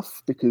it's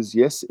tough because,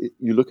 yes,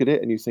 you look at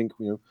it and you think,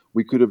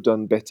 we could have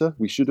done better.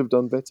 We should have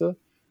done better.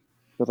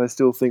 But I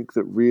still think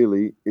that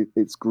really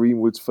it's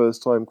Greenwood's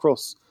first time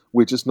cross.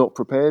 We're just not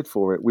prepared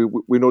for it.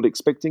 We're not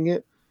expecting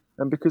it.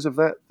 And because of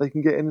that, they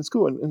can get in and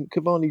score. And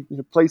Cavani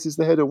places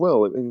the header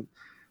well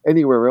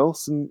anywhere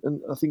else. And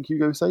I think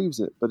Hugo saves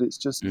it. But it's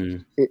just,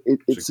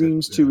 it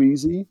seems too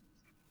easy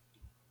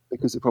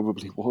because it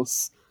probably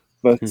was.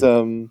 But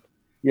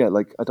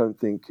I don't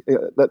think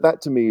that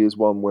to me is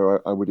one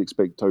where I would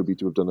expect Toby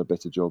to have done a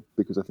better job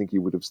because I think he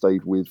would have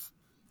stayed with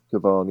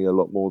Cavani a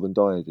lot more than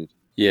Dyer did.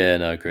 Yeah,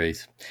 no, agreed.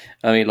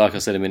 I mean, like I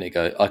said a minute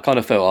ago, I kind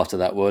of felt after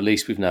that, well, at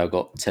least we've now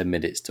got 10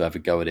 minutes to have a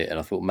go at it. And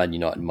I thought Man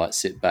United might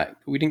sit back.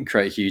 We didn't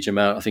create a huge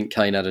amount. I think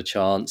Kane had a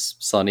chance.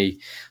 Sonny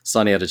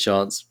had a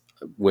chance.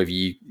 Whether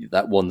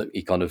that one that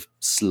he kind of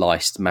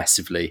sliced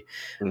massively,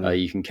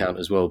 you can count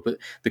as well. But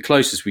the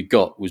closest we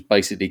got was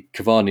basically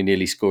Cavani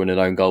nearly scoring an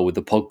own goal with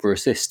the Pogba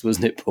assist,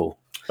 wasn't it, Paul?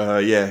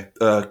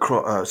 It's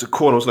a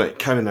corner, wasn't it?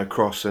 Came in a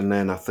cross, and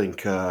then I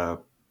think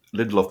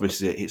Lindelof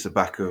misses it, hits the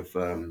back of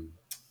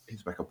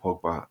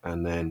Pogba,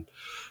 and then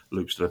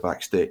loops to the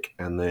back stick,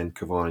 and then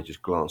Cavani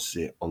just glances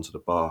it onto the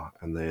bar,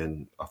 and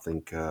then I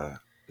think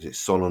is it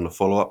Son on the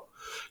follow up?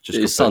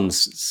 His son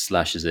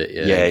slashes it,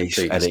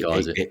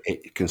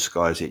 it can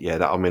skies it. Yeah,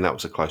 that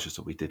was the closest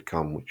that we did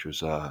come, which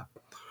was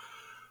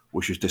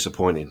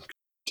disappointing.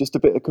 Just a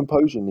bit of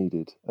composure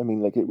needed. I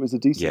mean, it was a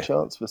decent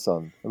chance for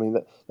Son. I mean,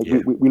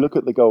 we look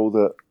at the goal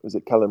that was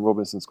it Callum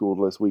Robinson scored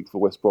last week for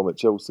West Brom at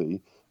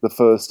Chelsea, the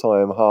first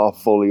time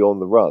half volley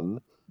on the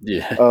run.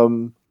 Yeah.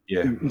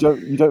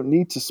 You don't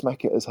need to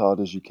smack it as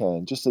hard as you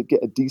can, just to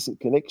get a decent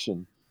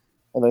connection.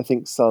 And I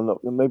think Son,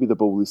 maybe the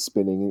ball is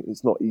spinning.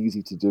 It's not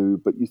easy to do,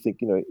 but you think,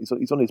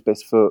 he's on his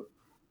best foot.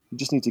 You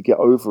just need to get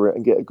over it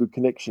and get a good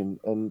connection.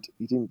 And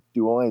he didn't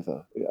do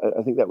either.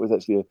 I think that was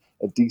actually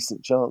a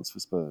decent chance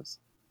for Spurs.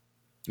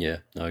 Yeah,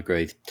 I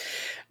agreed.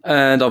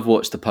 And I've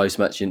watched the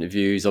post-match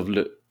interviews. I've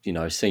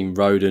seen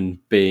Rodon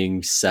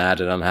being sad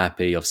and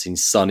unhappy. I've seen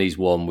Sonny's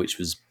one, which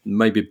was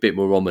maybe a bit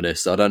more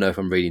ominous. I don't know if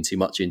I'm reading too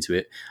much into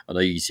it. I know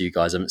you two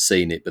guys haven't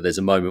seen it, but there's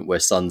a moment where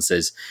Son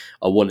says,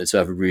 I wanted to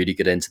have a really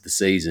good end to the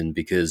season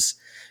because...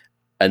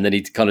 And then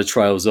he kind of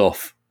trails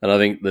off. And I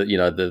think that,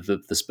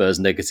 the Spurs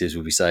negatives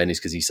will be saying is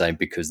because he's saying,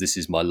 because this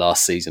is my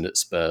last season at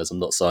Spurs, I'm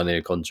not signing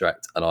a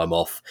contract and I'm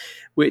off,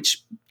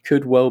 which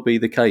could well be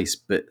the case.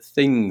 But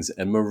things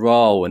and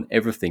morale and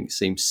everything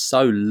seems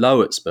so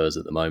low at Spurs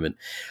at the moment.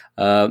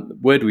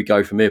 Where do we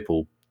go from here,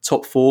 Paul?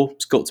 Top four?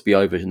 It's got to be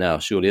over now,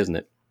 surely, isn't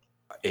it?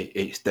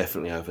 It's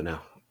definitely over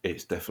now.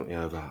 It's definitely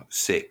over.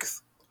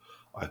 Sixth,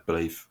 I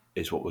believe,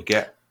 is what we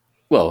get.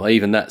 Well,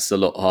 even that's a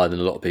lot higher than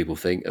a lot of people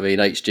think. I mean,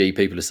 HG,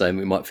 people are saying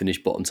we might finish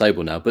bottom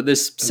table now, but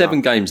there's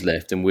 7 games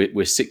left and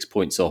we're 6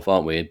 points off,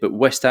 aren't we? But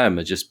West Ham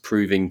are just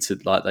proving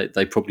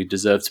they probably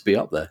deserve to be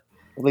up there.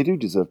 Well, they do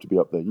deserve to be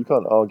up there. You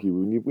can't argue.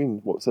 When you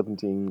win,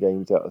 17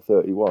 games out of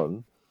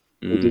 31,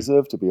 they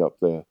deserve to be up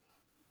there.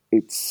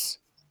 It's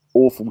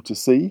awful to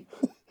see.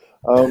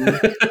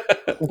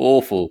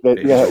 Awful.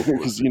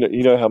 Because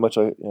you know how much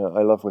I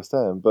love West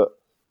Ham, but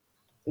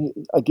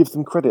I give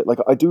them credit.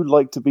 I do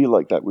like to be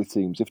like that with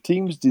teams. If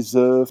teams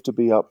deserve to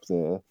be up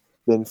there,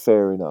 then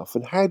fair enough.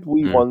 And had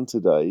we won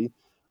today,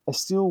 I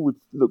still would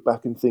look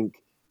back and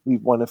think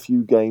we've won a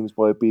few games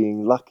by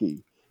being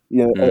lucky.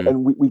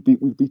 And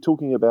we'd be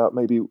talking about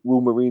maybe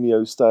will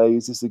Mourinho stay?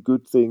 Is this a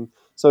good thing?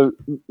 So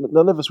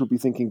none of us would be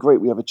thinking, great,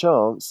 we have a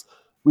chance.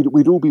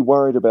 We'd all be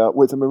worried about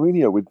whether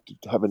Mourinho would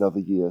have another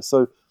year.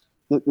 So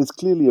there's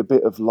clearly a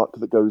bit of luck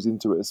that goes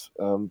into it.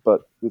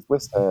 But with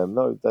West Ham,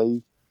 no,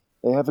 they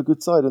have a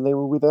good side, and they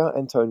were without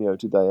Antonio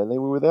today, and they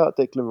were without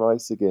Declan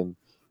Rice again.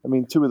 I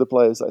mean, 2 of the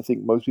players that I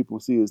think most people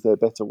see as their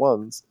better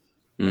ones,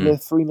 and they're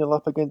 3-0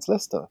 up against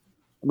Leicester.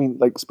 I mean,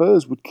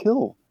 Spurs would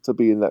kill to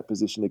be in that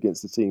position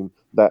against a team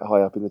that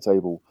high up in the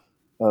table.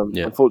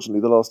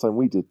 Unfortunately, the last time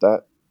we did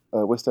that,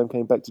 West Ham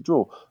came back to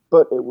draw.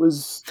 But it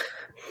was,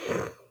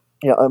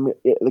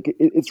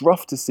 it's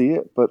rough to see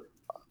it, but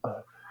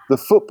the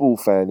football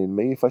fan in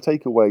me, if I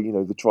take away,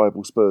 the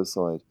tribal Spurs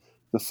side,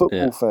 the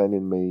football fan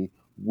in me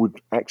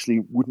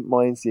wouldn't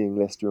mind seeing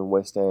Leicester and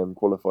West Ham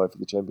qualify for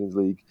the Champions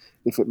League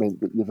if it meant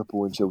that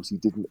Liverpool and Chelsea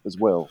didn't as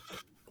well.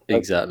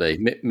 Exactly.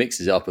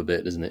 Mixes it up a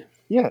bit, doesn't it?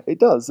 Yeah, it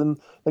does. And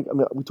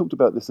we talked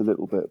about this a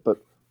little bit, but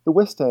the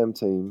West Ham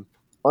team,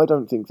 I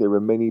don't think there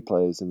are many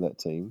players in that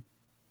team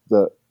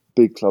that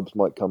big clubs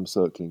might come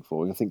circling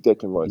for. I think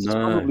Declan Rice is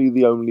No. probably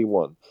the only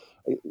one.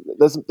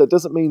 That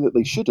doesn't mean that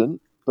they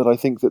shouldn't, but I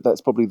think that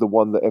that's probably the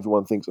one that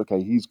everyone thinks,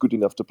 okay, he's good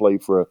enough to play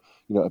for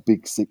a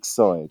big six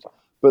side.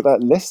 But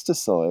that Leicester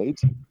side,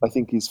 I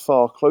think, is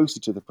far closer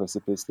to the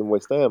precipice than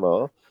West Ham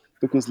are,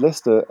 because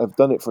Leicester have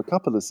done it for a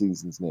couple of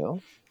seasons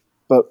now.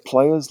 But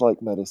players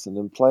like Maddison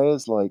and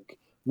players like,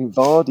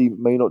 Vardy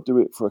may not do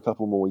it for a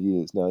couple more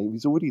years now.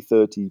 He's already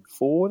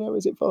 34 now,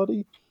 is it,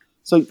 Vardy?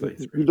 So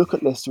you look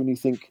at Leicester and you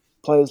think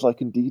players like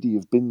Ndidi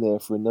have been there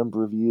for a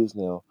number of years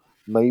now.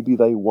 Maybe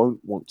they won't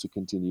want to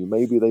continue.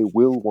 Maybe they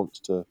will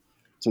want to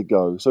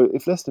go. So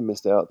if Leicester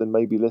missed out, then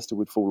maybe Leicester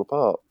would fall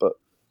apart. But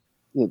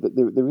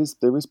there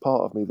is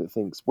part of me that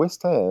thinks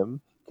West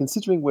Ham,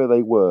 considering where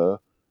they were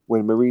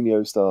when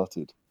Mourinho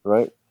started,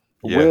 right?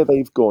 Yeah. Where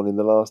they've gone in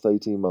the last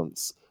 18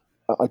 months,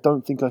 I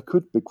don't think I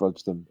could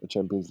begrudge them a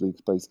Champions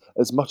League place.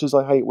 As much as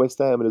I hate West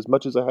Ham and as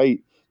much as I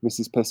hate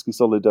Mrs.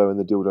 Pesky-Solido and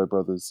the Dildo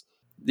Brothers.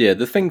 Yeah,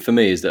 the thing for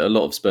me is that a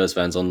lot of Spurs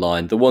fans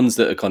online, the ones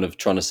that are kind of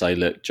trying to say,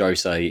 look,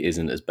 Jose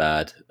isn't as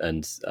bad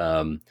and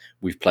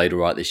we've played all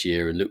right this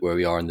year and look where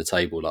we are in the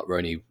table. Like we're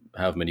only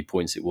however many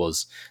points it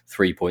was,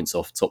 3 points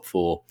off top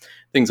four,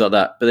 things like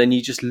that. But then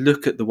you just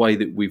look at the way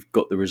that we've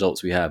got the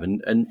results we have.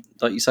 And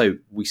like you say,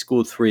 we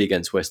scored 3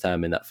 against West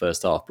Ham in that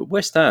first half. But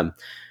West Ham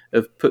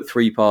have put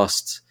 3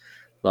 past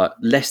like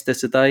Leicester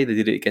today. They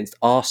did it against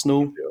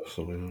Arsenal.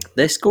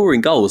 They're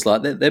scoring goals.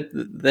 Like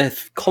they're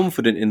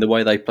confident in the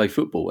way they play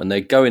football, and they're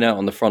going out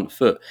on the front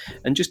foot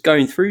and just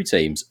going through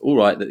teams. All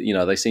right,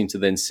 they seem to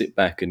then sit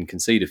back and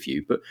concede a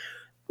few, but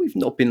we've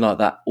not been like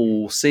that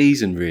all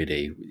season.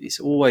 Really,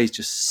 it's always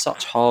just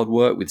such hard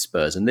work with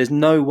Spurs, and there's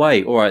no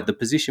way. All right, the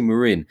position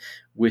we're in,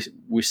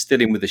 we're still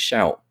in with a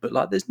shout, but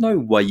like there's no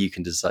way you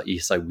can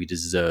say we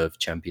deserve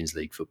Champions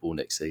League football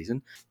next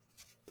season.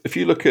 If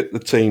you look at the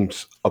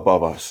teams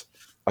above us,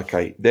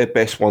 okay, they're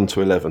best 1 to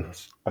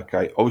 11s.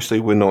 Okay, obviously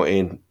we're not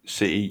in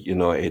City,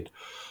 United,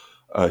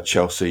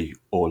 Chelsea,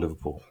 or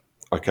Liverpool.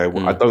 Okay,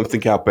 well, I don't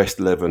think our best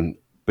 11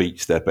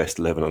 beats their best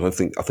 11. I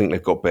think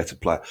they've got better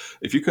play.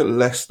 If you look at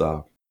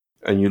Leicester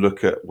and you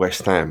look at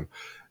West Ham,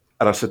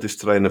 and I said this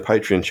today in the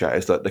Patreon chat,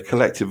 is that the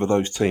collective of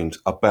those teams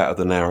are better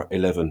than our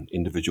 11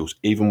 individuals,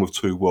 even with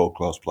 2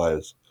 world-class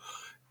players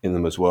in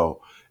them as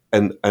well.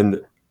 And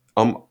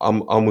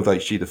I'm with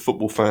HG, the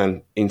football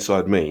fan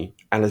inside me,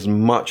 and as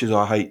much as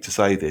I hate to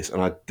say this,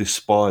 and I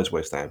despise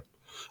West Ham,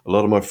 a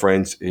lot of my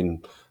friends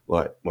in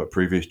like my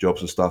previous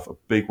jobs and stuff are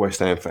big West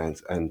Ham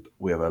fans, and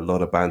we have a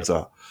lot of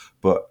banter,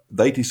 but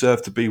they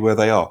deserve to be where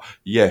they are.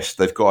 Yes,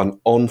 they've got an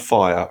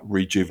on-fire,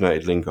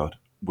 rejuvenated Lingard,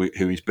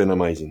 who has been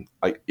amazing.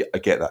 I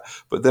get that.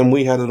 But then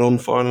we had an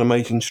on-fire and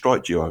amazing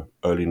strike duo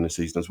early in the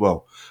season as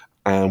well,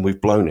 and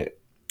we've blown it.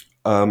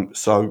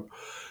 So,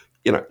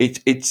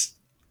 it's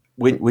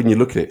when you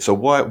look at it. So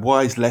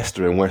why is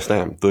Leicester and West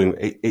Ham doing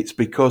it? It's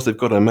because they've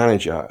got a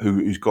manager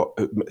who's got,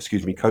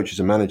 coaches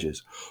and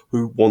managers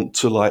who want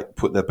to like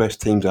put their best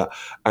teams out.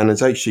 And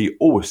as HG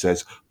always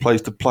says,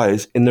 plays the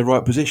players in the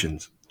right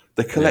positions.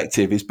 The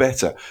collective is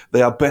better.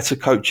 They are better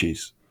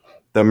coaches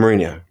than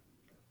Mourinho.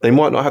 They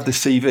might not have the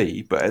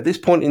CV, but at this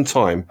point in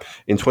time,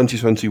 in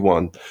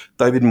 2021,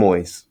 David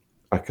Moyes,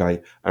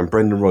 and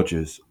Brendan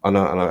Rodgers, I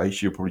know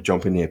HG will probably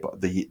jump in here, but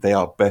they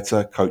are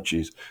better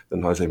coaches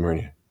than Jose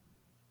Mourinho.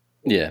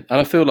 Yeah, and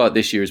I feel like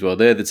this year as well,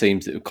 they're the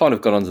teams that have kind of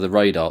gone under the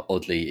radar,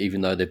 oddly,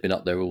 even though they've been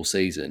up there all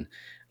season.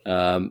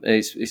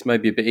 It's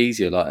maybe a bit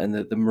easier, and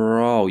the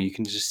morale, you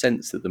can just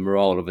sense that the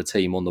morale of a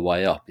team on the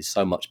way up is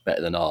so much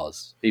better than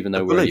ours, even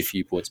though we're only a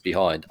few points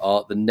behind.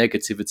 The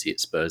negativity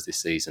at Spurs this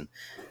season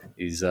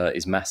is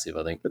massive,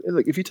 I think. But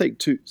look, if you take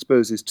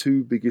Spurs'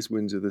 2 biggest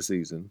wins of the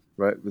season,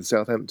 right, with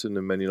Southampton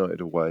and Man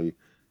United away,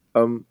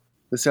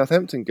 the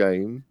Southampton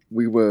game,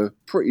 we were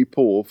pretty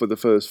poor for the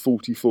first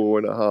 44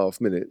 and a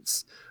half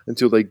minutes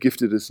until they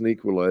gifted us an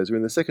equaliser.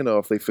 In the second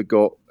half, they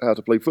forgot how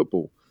to play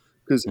football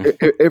because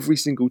every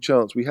single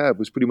chance we had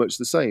was pretty much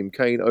the same.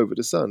 Kane over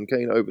to Son,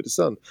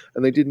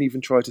 and they didn't even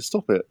try to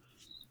stop it.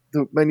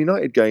 The Man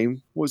United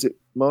game, what was it?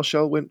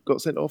 Martial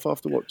got sent off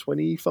after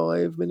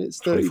 25 minutes?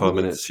 25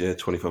 minutes, yeah,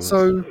 25 minutes.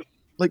 So,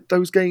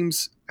 those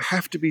games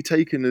have to be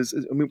taken as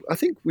I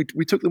think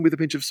we took them with a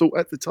pinch of salt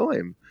at the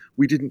time.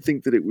 We didn't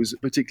think that it was a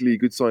particularly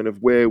good sign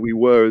of where we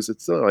were as a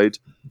side,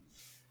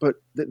 but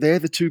they're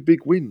the 2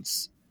 big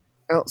wins.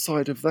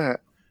 Outside of that,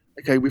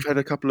 okay, we've had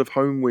a couple of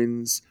home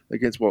wins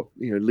against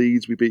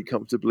Leeds we beat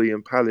comfortably,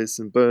 and Palace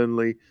and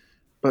Burnley,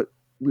 but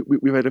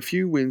we've had a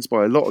few wins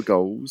by a lot of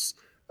goals,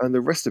 and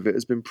the rest of it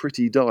has been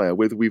pretty dire,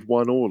 whether we've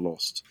won or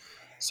lost.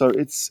 So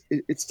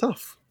it's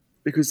tough.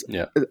 Because,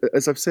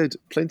 as I've said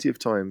plenty of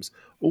times,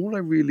 all I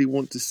really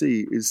want to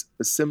see is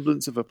a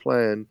semblance of a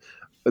plan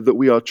that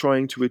we are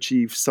trying to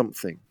achieve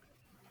something.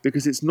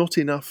 Because it's not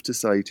enough to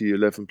say to your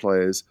 11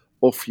 players,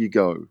 off you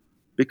go.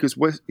 because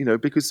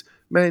because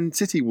Man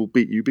City will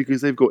beat you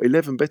because they've got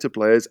 11 better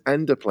players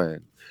and a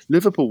plan.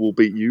 Liverpool will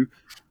beat you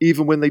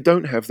even when they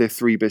don't have their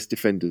 3 best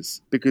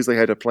defenders because they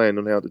had a plan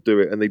on how to do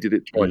it and they did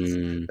it twice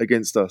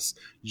against us.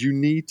 You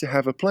need to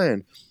have a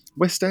plan.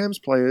 West Ham's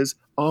players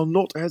are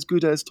not as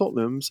good as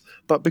Tottenham's,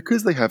 but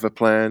because they have a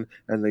plan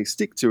and they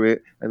stick to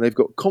it and they've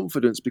got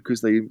confidence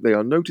because they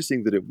are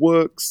noticing that it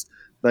works,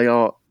 they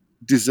are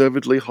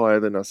deservedly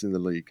higher than us in the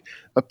league.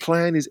 A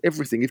plan is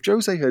everything. If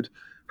Jose had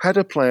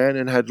a plan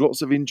and had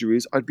lots of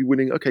injuries, I'd be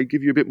willing, okay,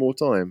 give you a bit more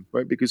time,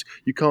 right? Because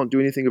you can't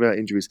do anything about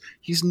injuries.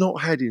 He's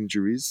not had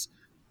injuries.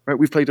 Right,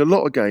 we've played a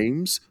lot of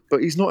games,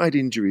 but he's not had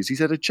injuries. He's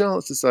had a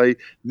chance to say,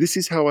 this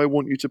is how I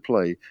want you to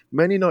play.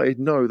 Man United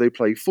know they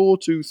play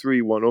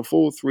 4-2-3-1 or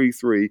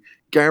 4-3-3,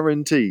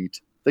 guaranteed.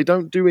 They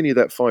don't do any of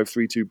that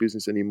 5-3-2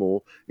 business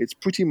anymore. It's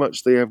pretty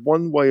much they have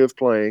one way of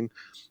playing,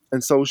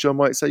 and Solskjaer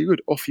might say,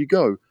 good, off you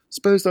go.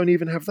 Spurs don't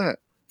even have that.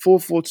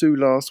 4-4-2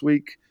 last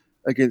week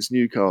against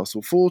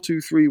Newcastle,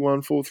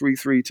 4-2-3-1,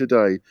 4-3-3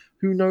 today.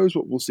 Who knows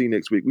what we'll see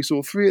next week? We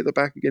saw 3 at the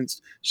back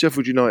against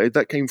Sheffield United.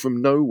 That came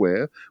from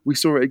nowhere. We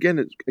saw it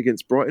again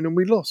against Brighton and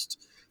we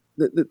lost.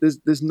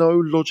 There's no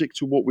logic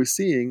to what we're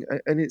seeing,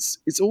 and it's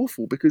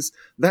awful because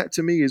that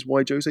to me is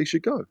why Jose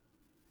should go.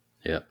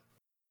 Yeah.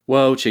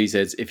 Well,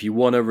 Cheeseheads, if you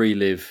want to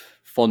relive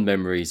fond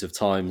memories of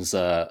times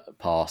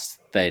past,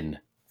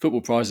 then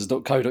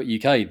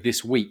footballprizes.co.uk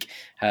this week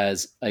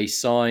has a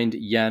signed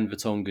Jan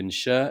Vertonghen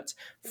shirt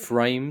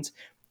framed,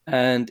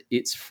 and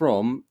it's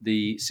from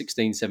the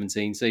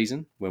 16-17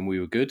 season when we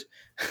were good.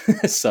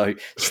 So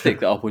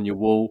stick that up on your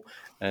wall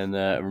and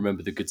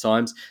remember the good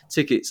times.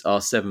 Tickets are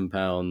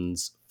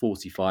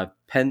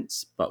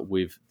 £7.45, but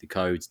with the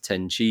code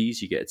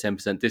 10cheese, you get a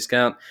 10%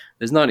 discount.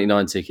 There's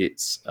 99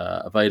 tickets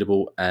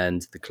available,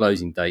 and the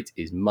closing date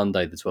is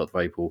Monday, the 12th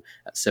of April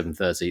at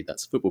 7:30.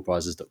 That's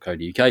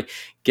footballprizes.co.uk.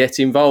 Get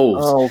involved.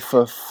 Oh,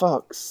 for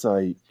fuck's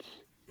sake.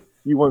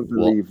 You won't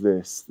believe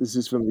this. This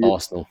is from the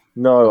Arsenal.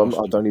 No,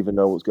 I don't even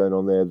know what's going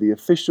on there. The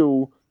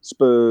official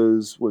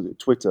Spurs,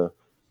 Twitter.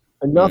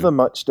 Another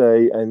match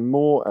day and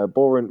more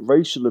abhorrent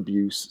racial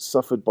abuse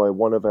suffered by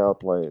one of our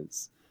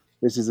players.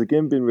 This has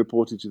again been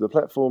reported to the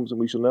platforms, and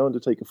we shall now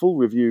undertake a full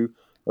review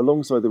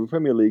alongside the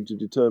Premier League to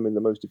determine the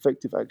most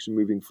effective action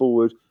moving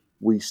forward.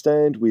 We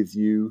stand with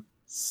you,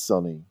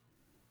 Sonny.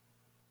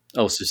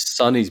 Oh, so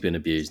Sonny's been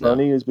abused now.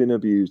 Sonny has been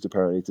abused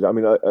apparently today. I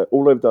mean,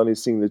 all I've done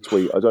is seen the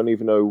tweet. I don't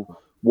even know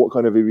what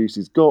kind of abuse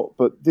he's got,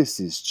 but this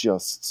is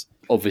just...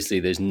 Obviously,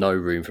 there's no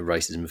room for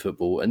racism in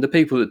football, and the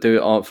people that do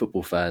it aren't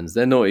football fans.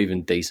 They're not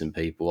even decent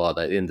people, are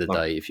they? At the end of the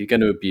day, if you're going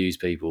to abuse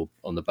people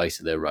on the basis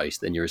of their race,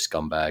 then you're a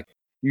scumbag.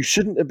 You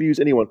shouldn't abuse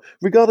anyone,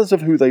 regardless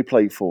of who they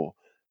play for.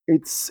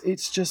 It's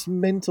just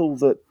mental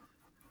that...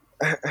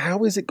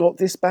 How has it got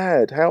this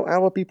bad? How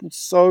are people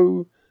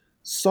so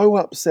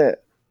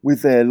upset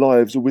with their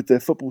lives or with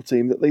their football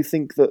team that they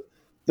think that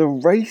the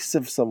race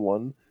of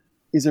someone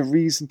is a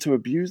reason to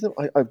abuse them?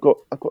 I've got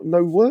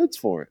no words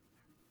for it.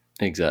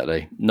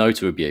 Exactly. No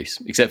to abuse,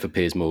 except for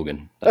Piers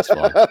Morgan. That's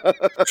fine.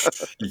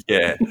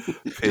 Yeah,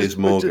 Piers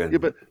Morgan.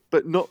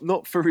 But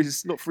not for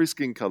his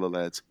skin colour,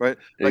 lads. Right?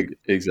 Like,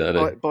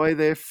 exactly. By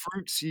their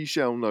fruits ye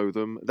shall know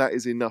them. That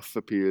is enough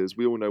for Piers.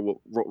 We all know what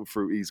rotten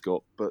fruit he's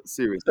got. But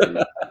seriously,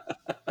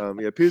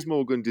 Piers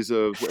Morgan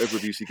deserves whatever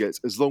abuse he gets,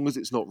 as long as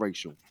it's not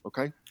racial.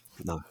 Okay.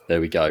 No.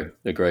 There we go.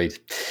 Agreed.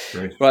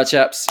 Right,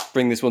 chaps.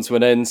 Bring this one to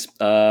an end.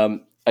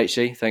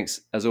 HG, thanks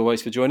as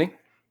always for joining.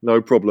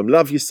 No problem.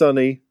 Love you,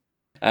 Sonny.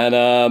 And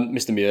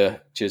Mr.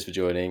 Muir, cheers for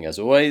joining, as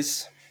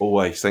always.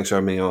 Always. Thanks for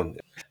having me on.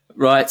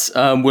 Right,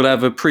 we'll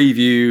have a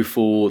preview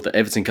for the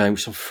Everton game,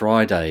 which is on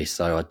Friday,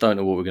 so I don't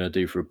know what we're going to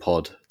do for a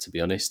pod, to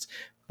be honest.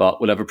 But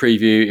we'll have a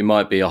preview. It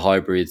might be a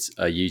hybrid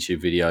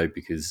YouTube video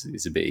because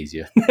it's a bit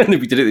easier.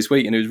 We did it this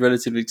week and it was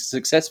relatively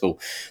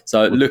successful.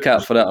 So look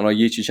out for that on our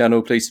YouTube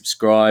channel. Please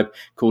subscribe.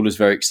 Caller's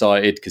very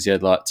excited because he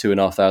had like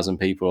 2,500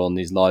 people on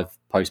his live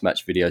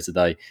post-match video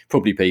today.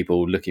 Probably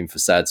people looking for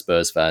sad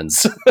Spurs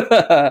fans,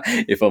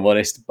 if I'm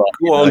honest. But,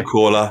 Go on,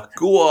 caller.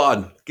 Go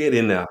on. Get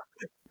in there.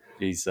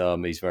 He's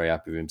very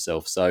happy with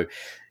himself. So,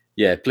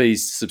 yeah,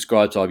 please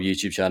subscribe to our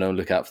YouTube channel and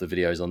look out for the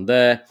videos on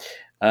there.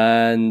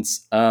 And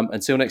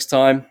until next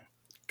time,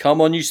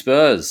 come on, you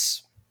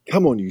Spurs.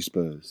 Come on, you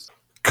Spurs.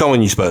 Come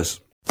on, you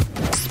Spurs.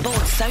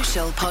 Sports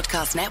Social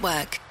Podcast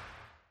Network.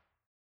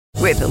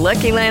 With the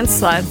Lucky Land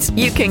Slots,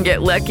 you can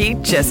get lucky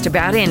just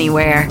about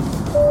anywhere.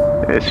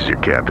 This is your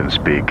captain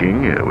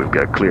speaking. We've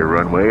got clear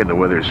runway and the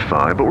weather's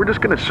fine, but we're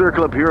just going to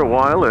circle up here a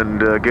while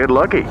and get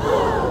lucky.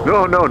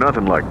 No,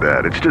 nothing like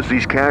that. It's just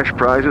these cash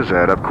prizes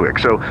add up quick.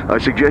 So I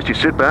suggest you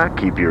sit back,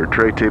 keep your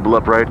tray table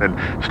upright,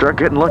 and start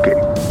getting lucky.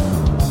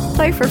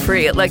 Play for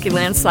free at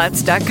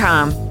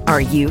LuckyLandSlots.com.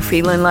 Are you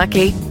feeling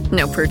lucky?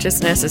 No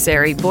purchase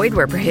necessary. Void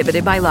where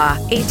prohibited by law.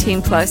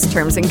 18+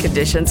 terms and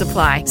conditions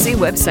apply. See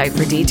website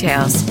for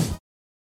details.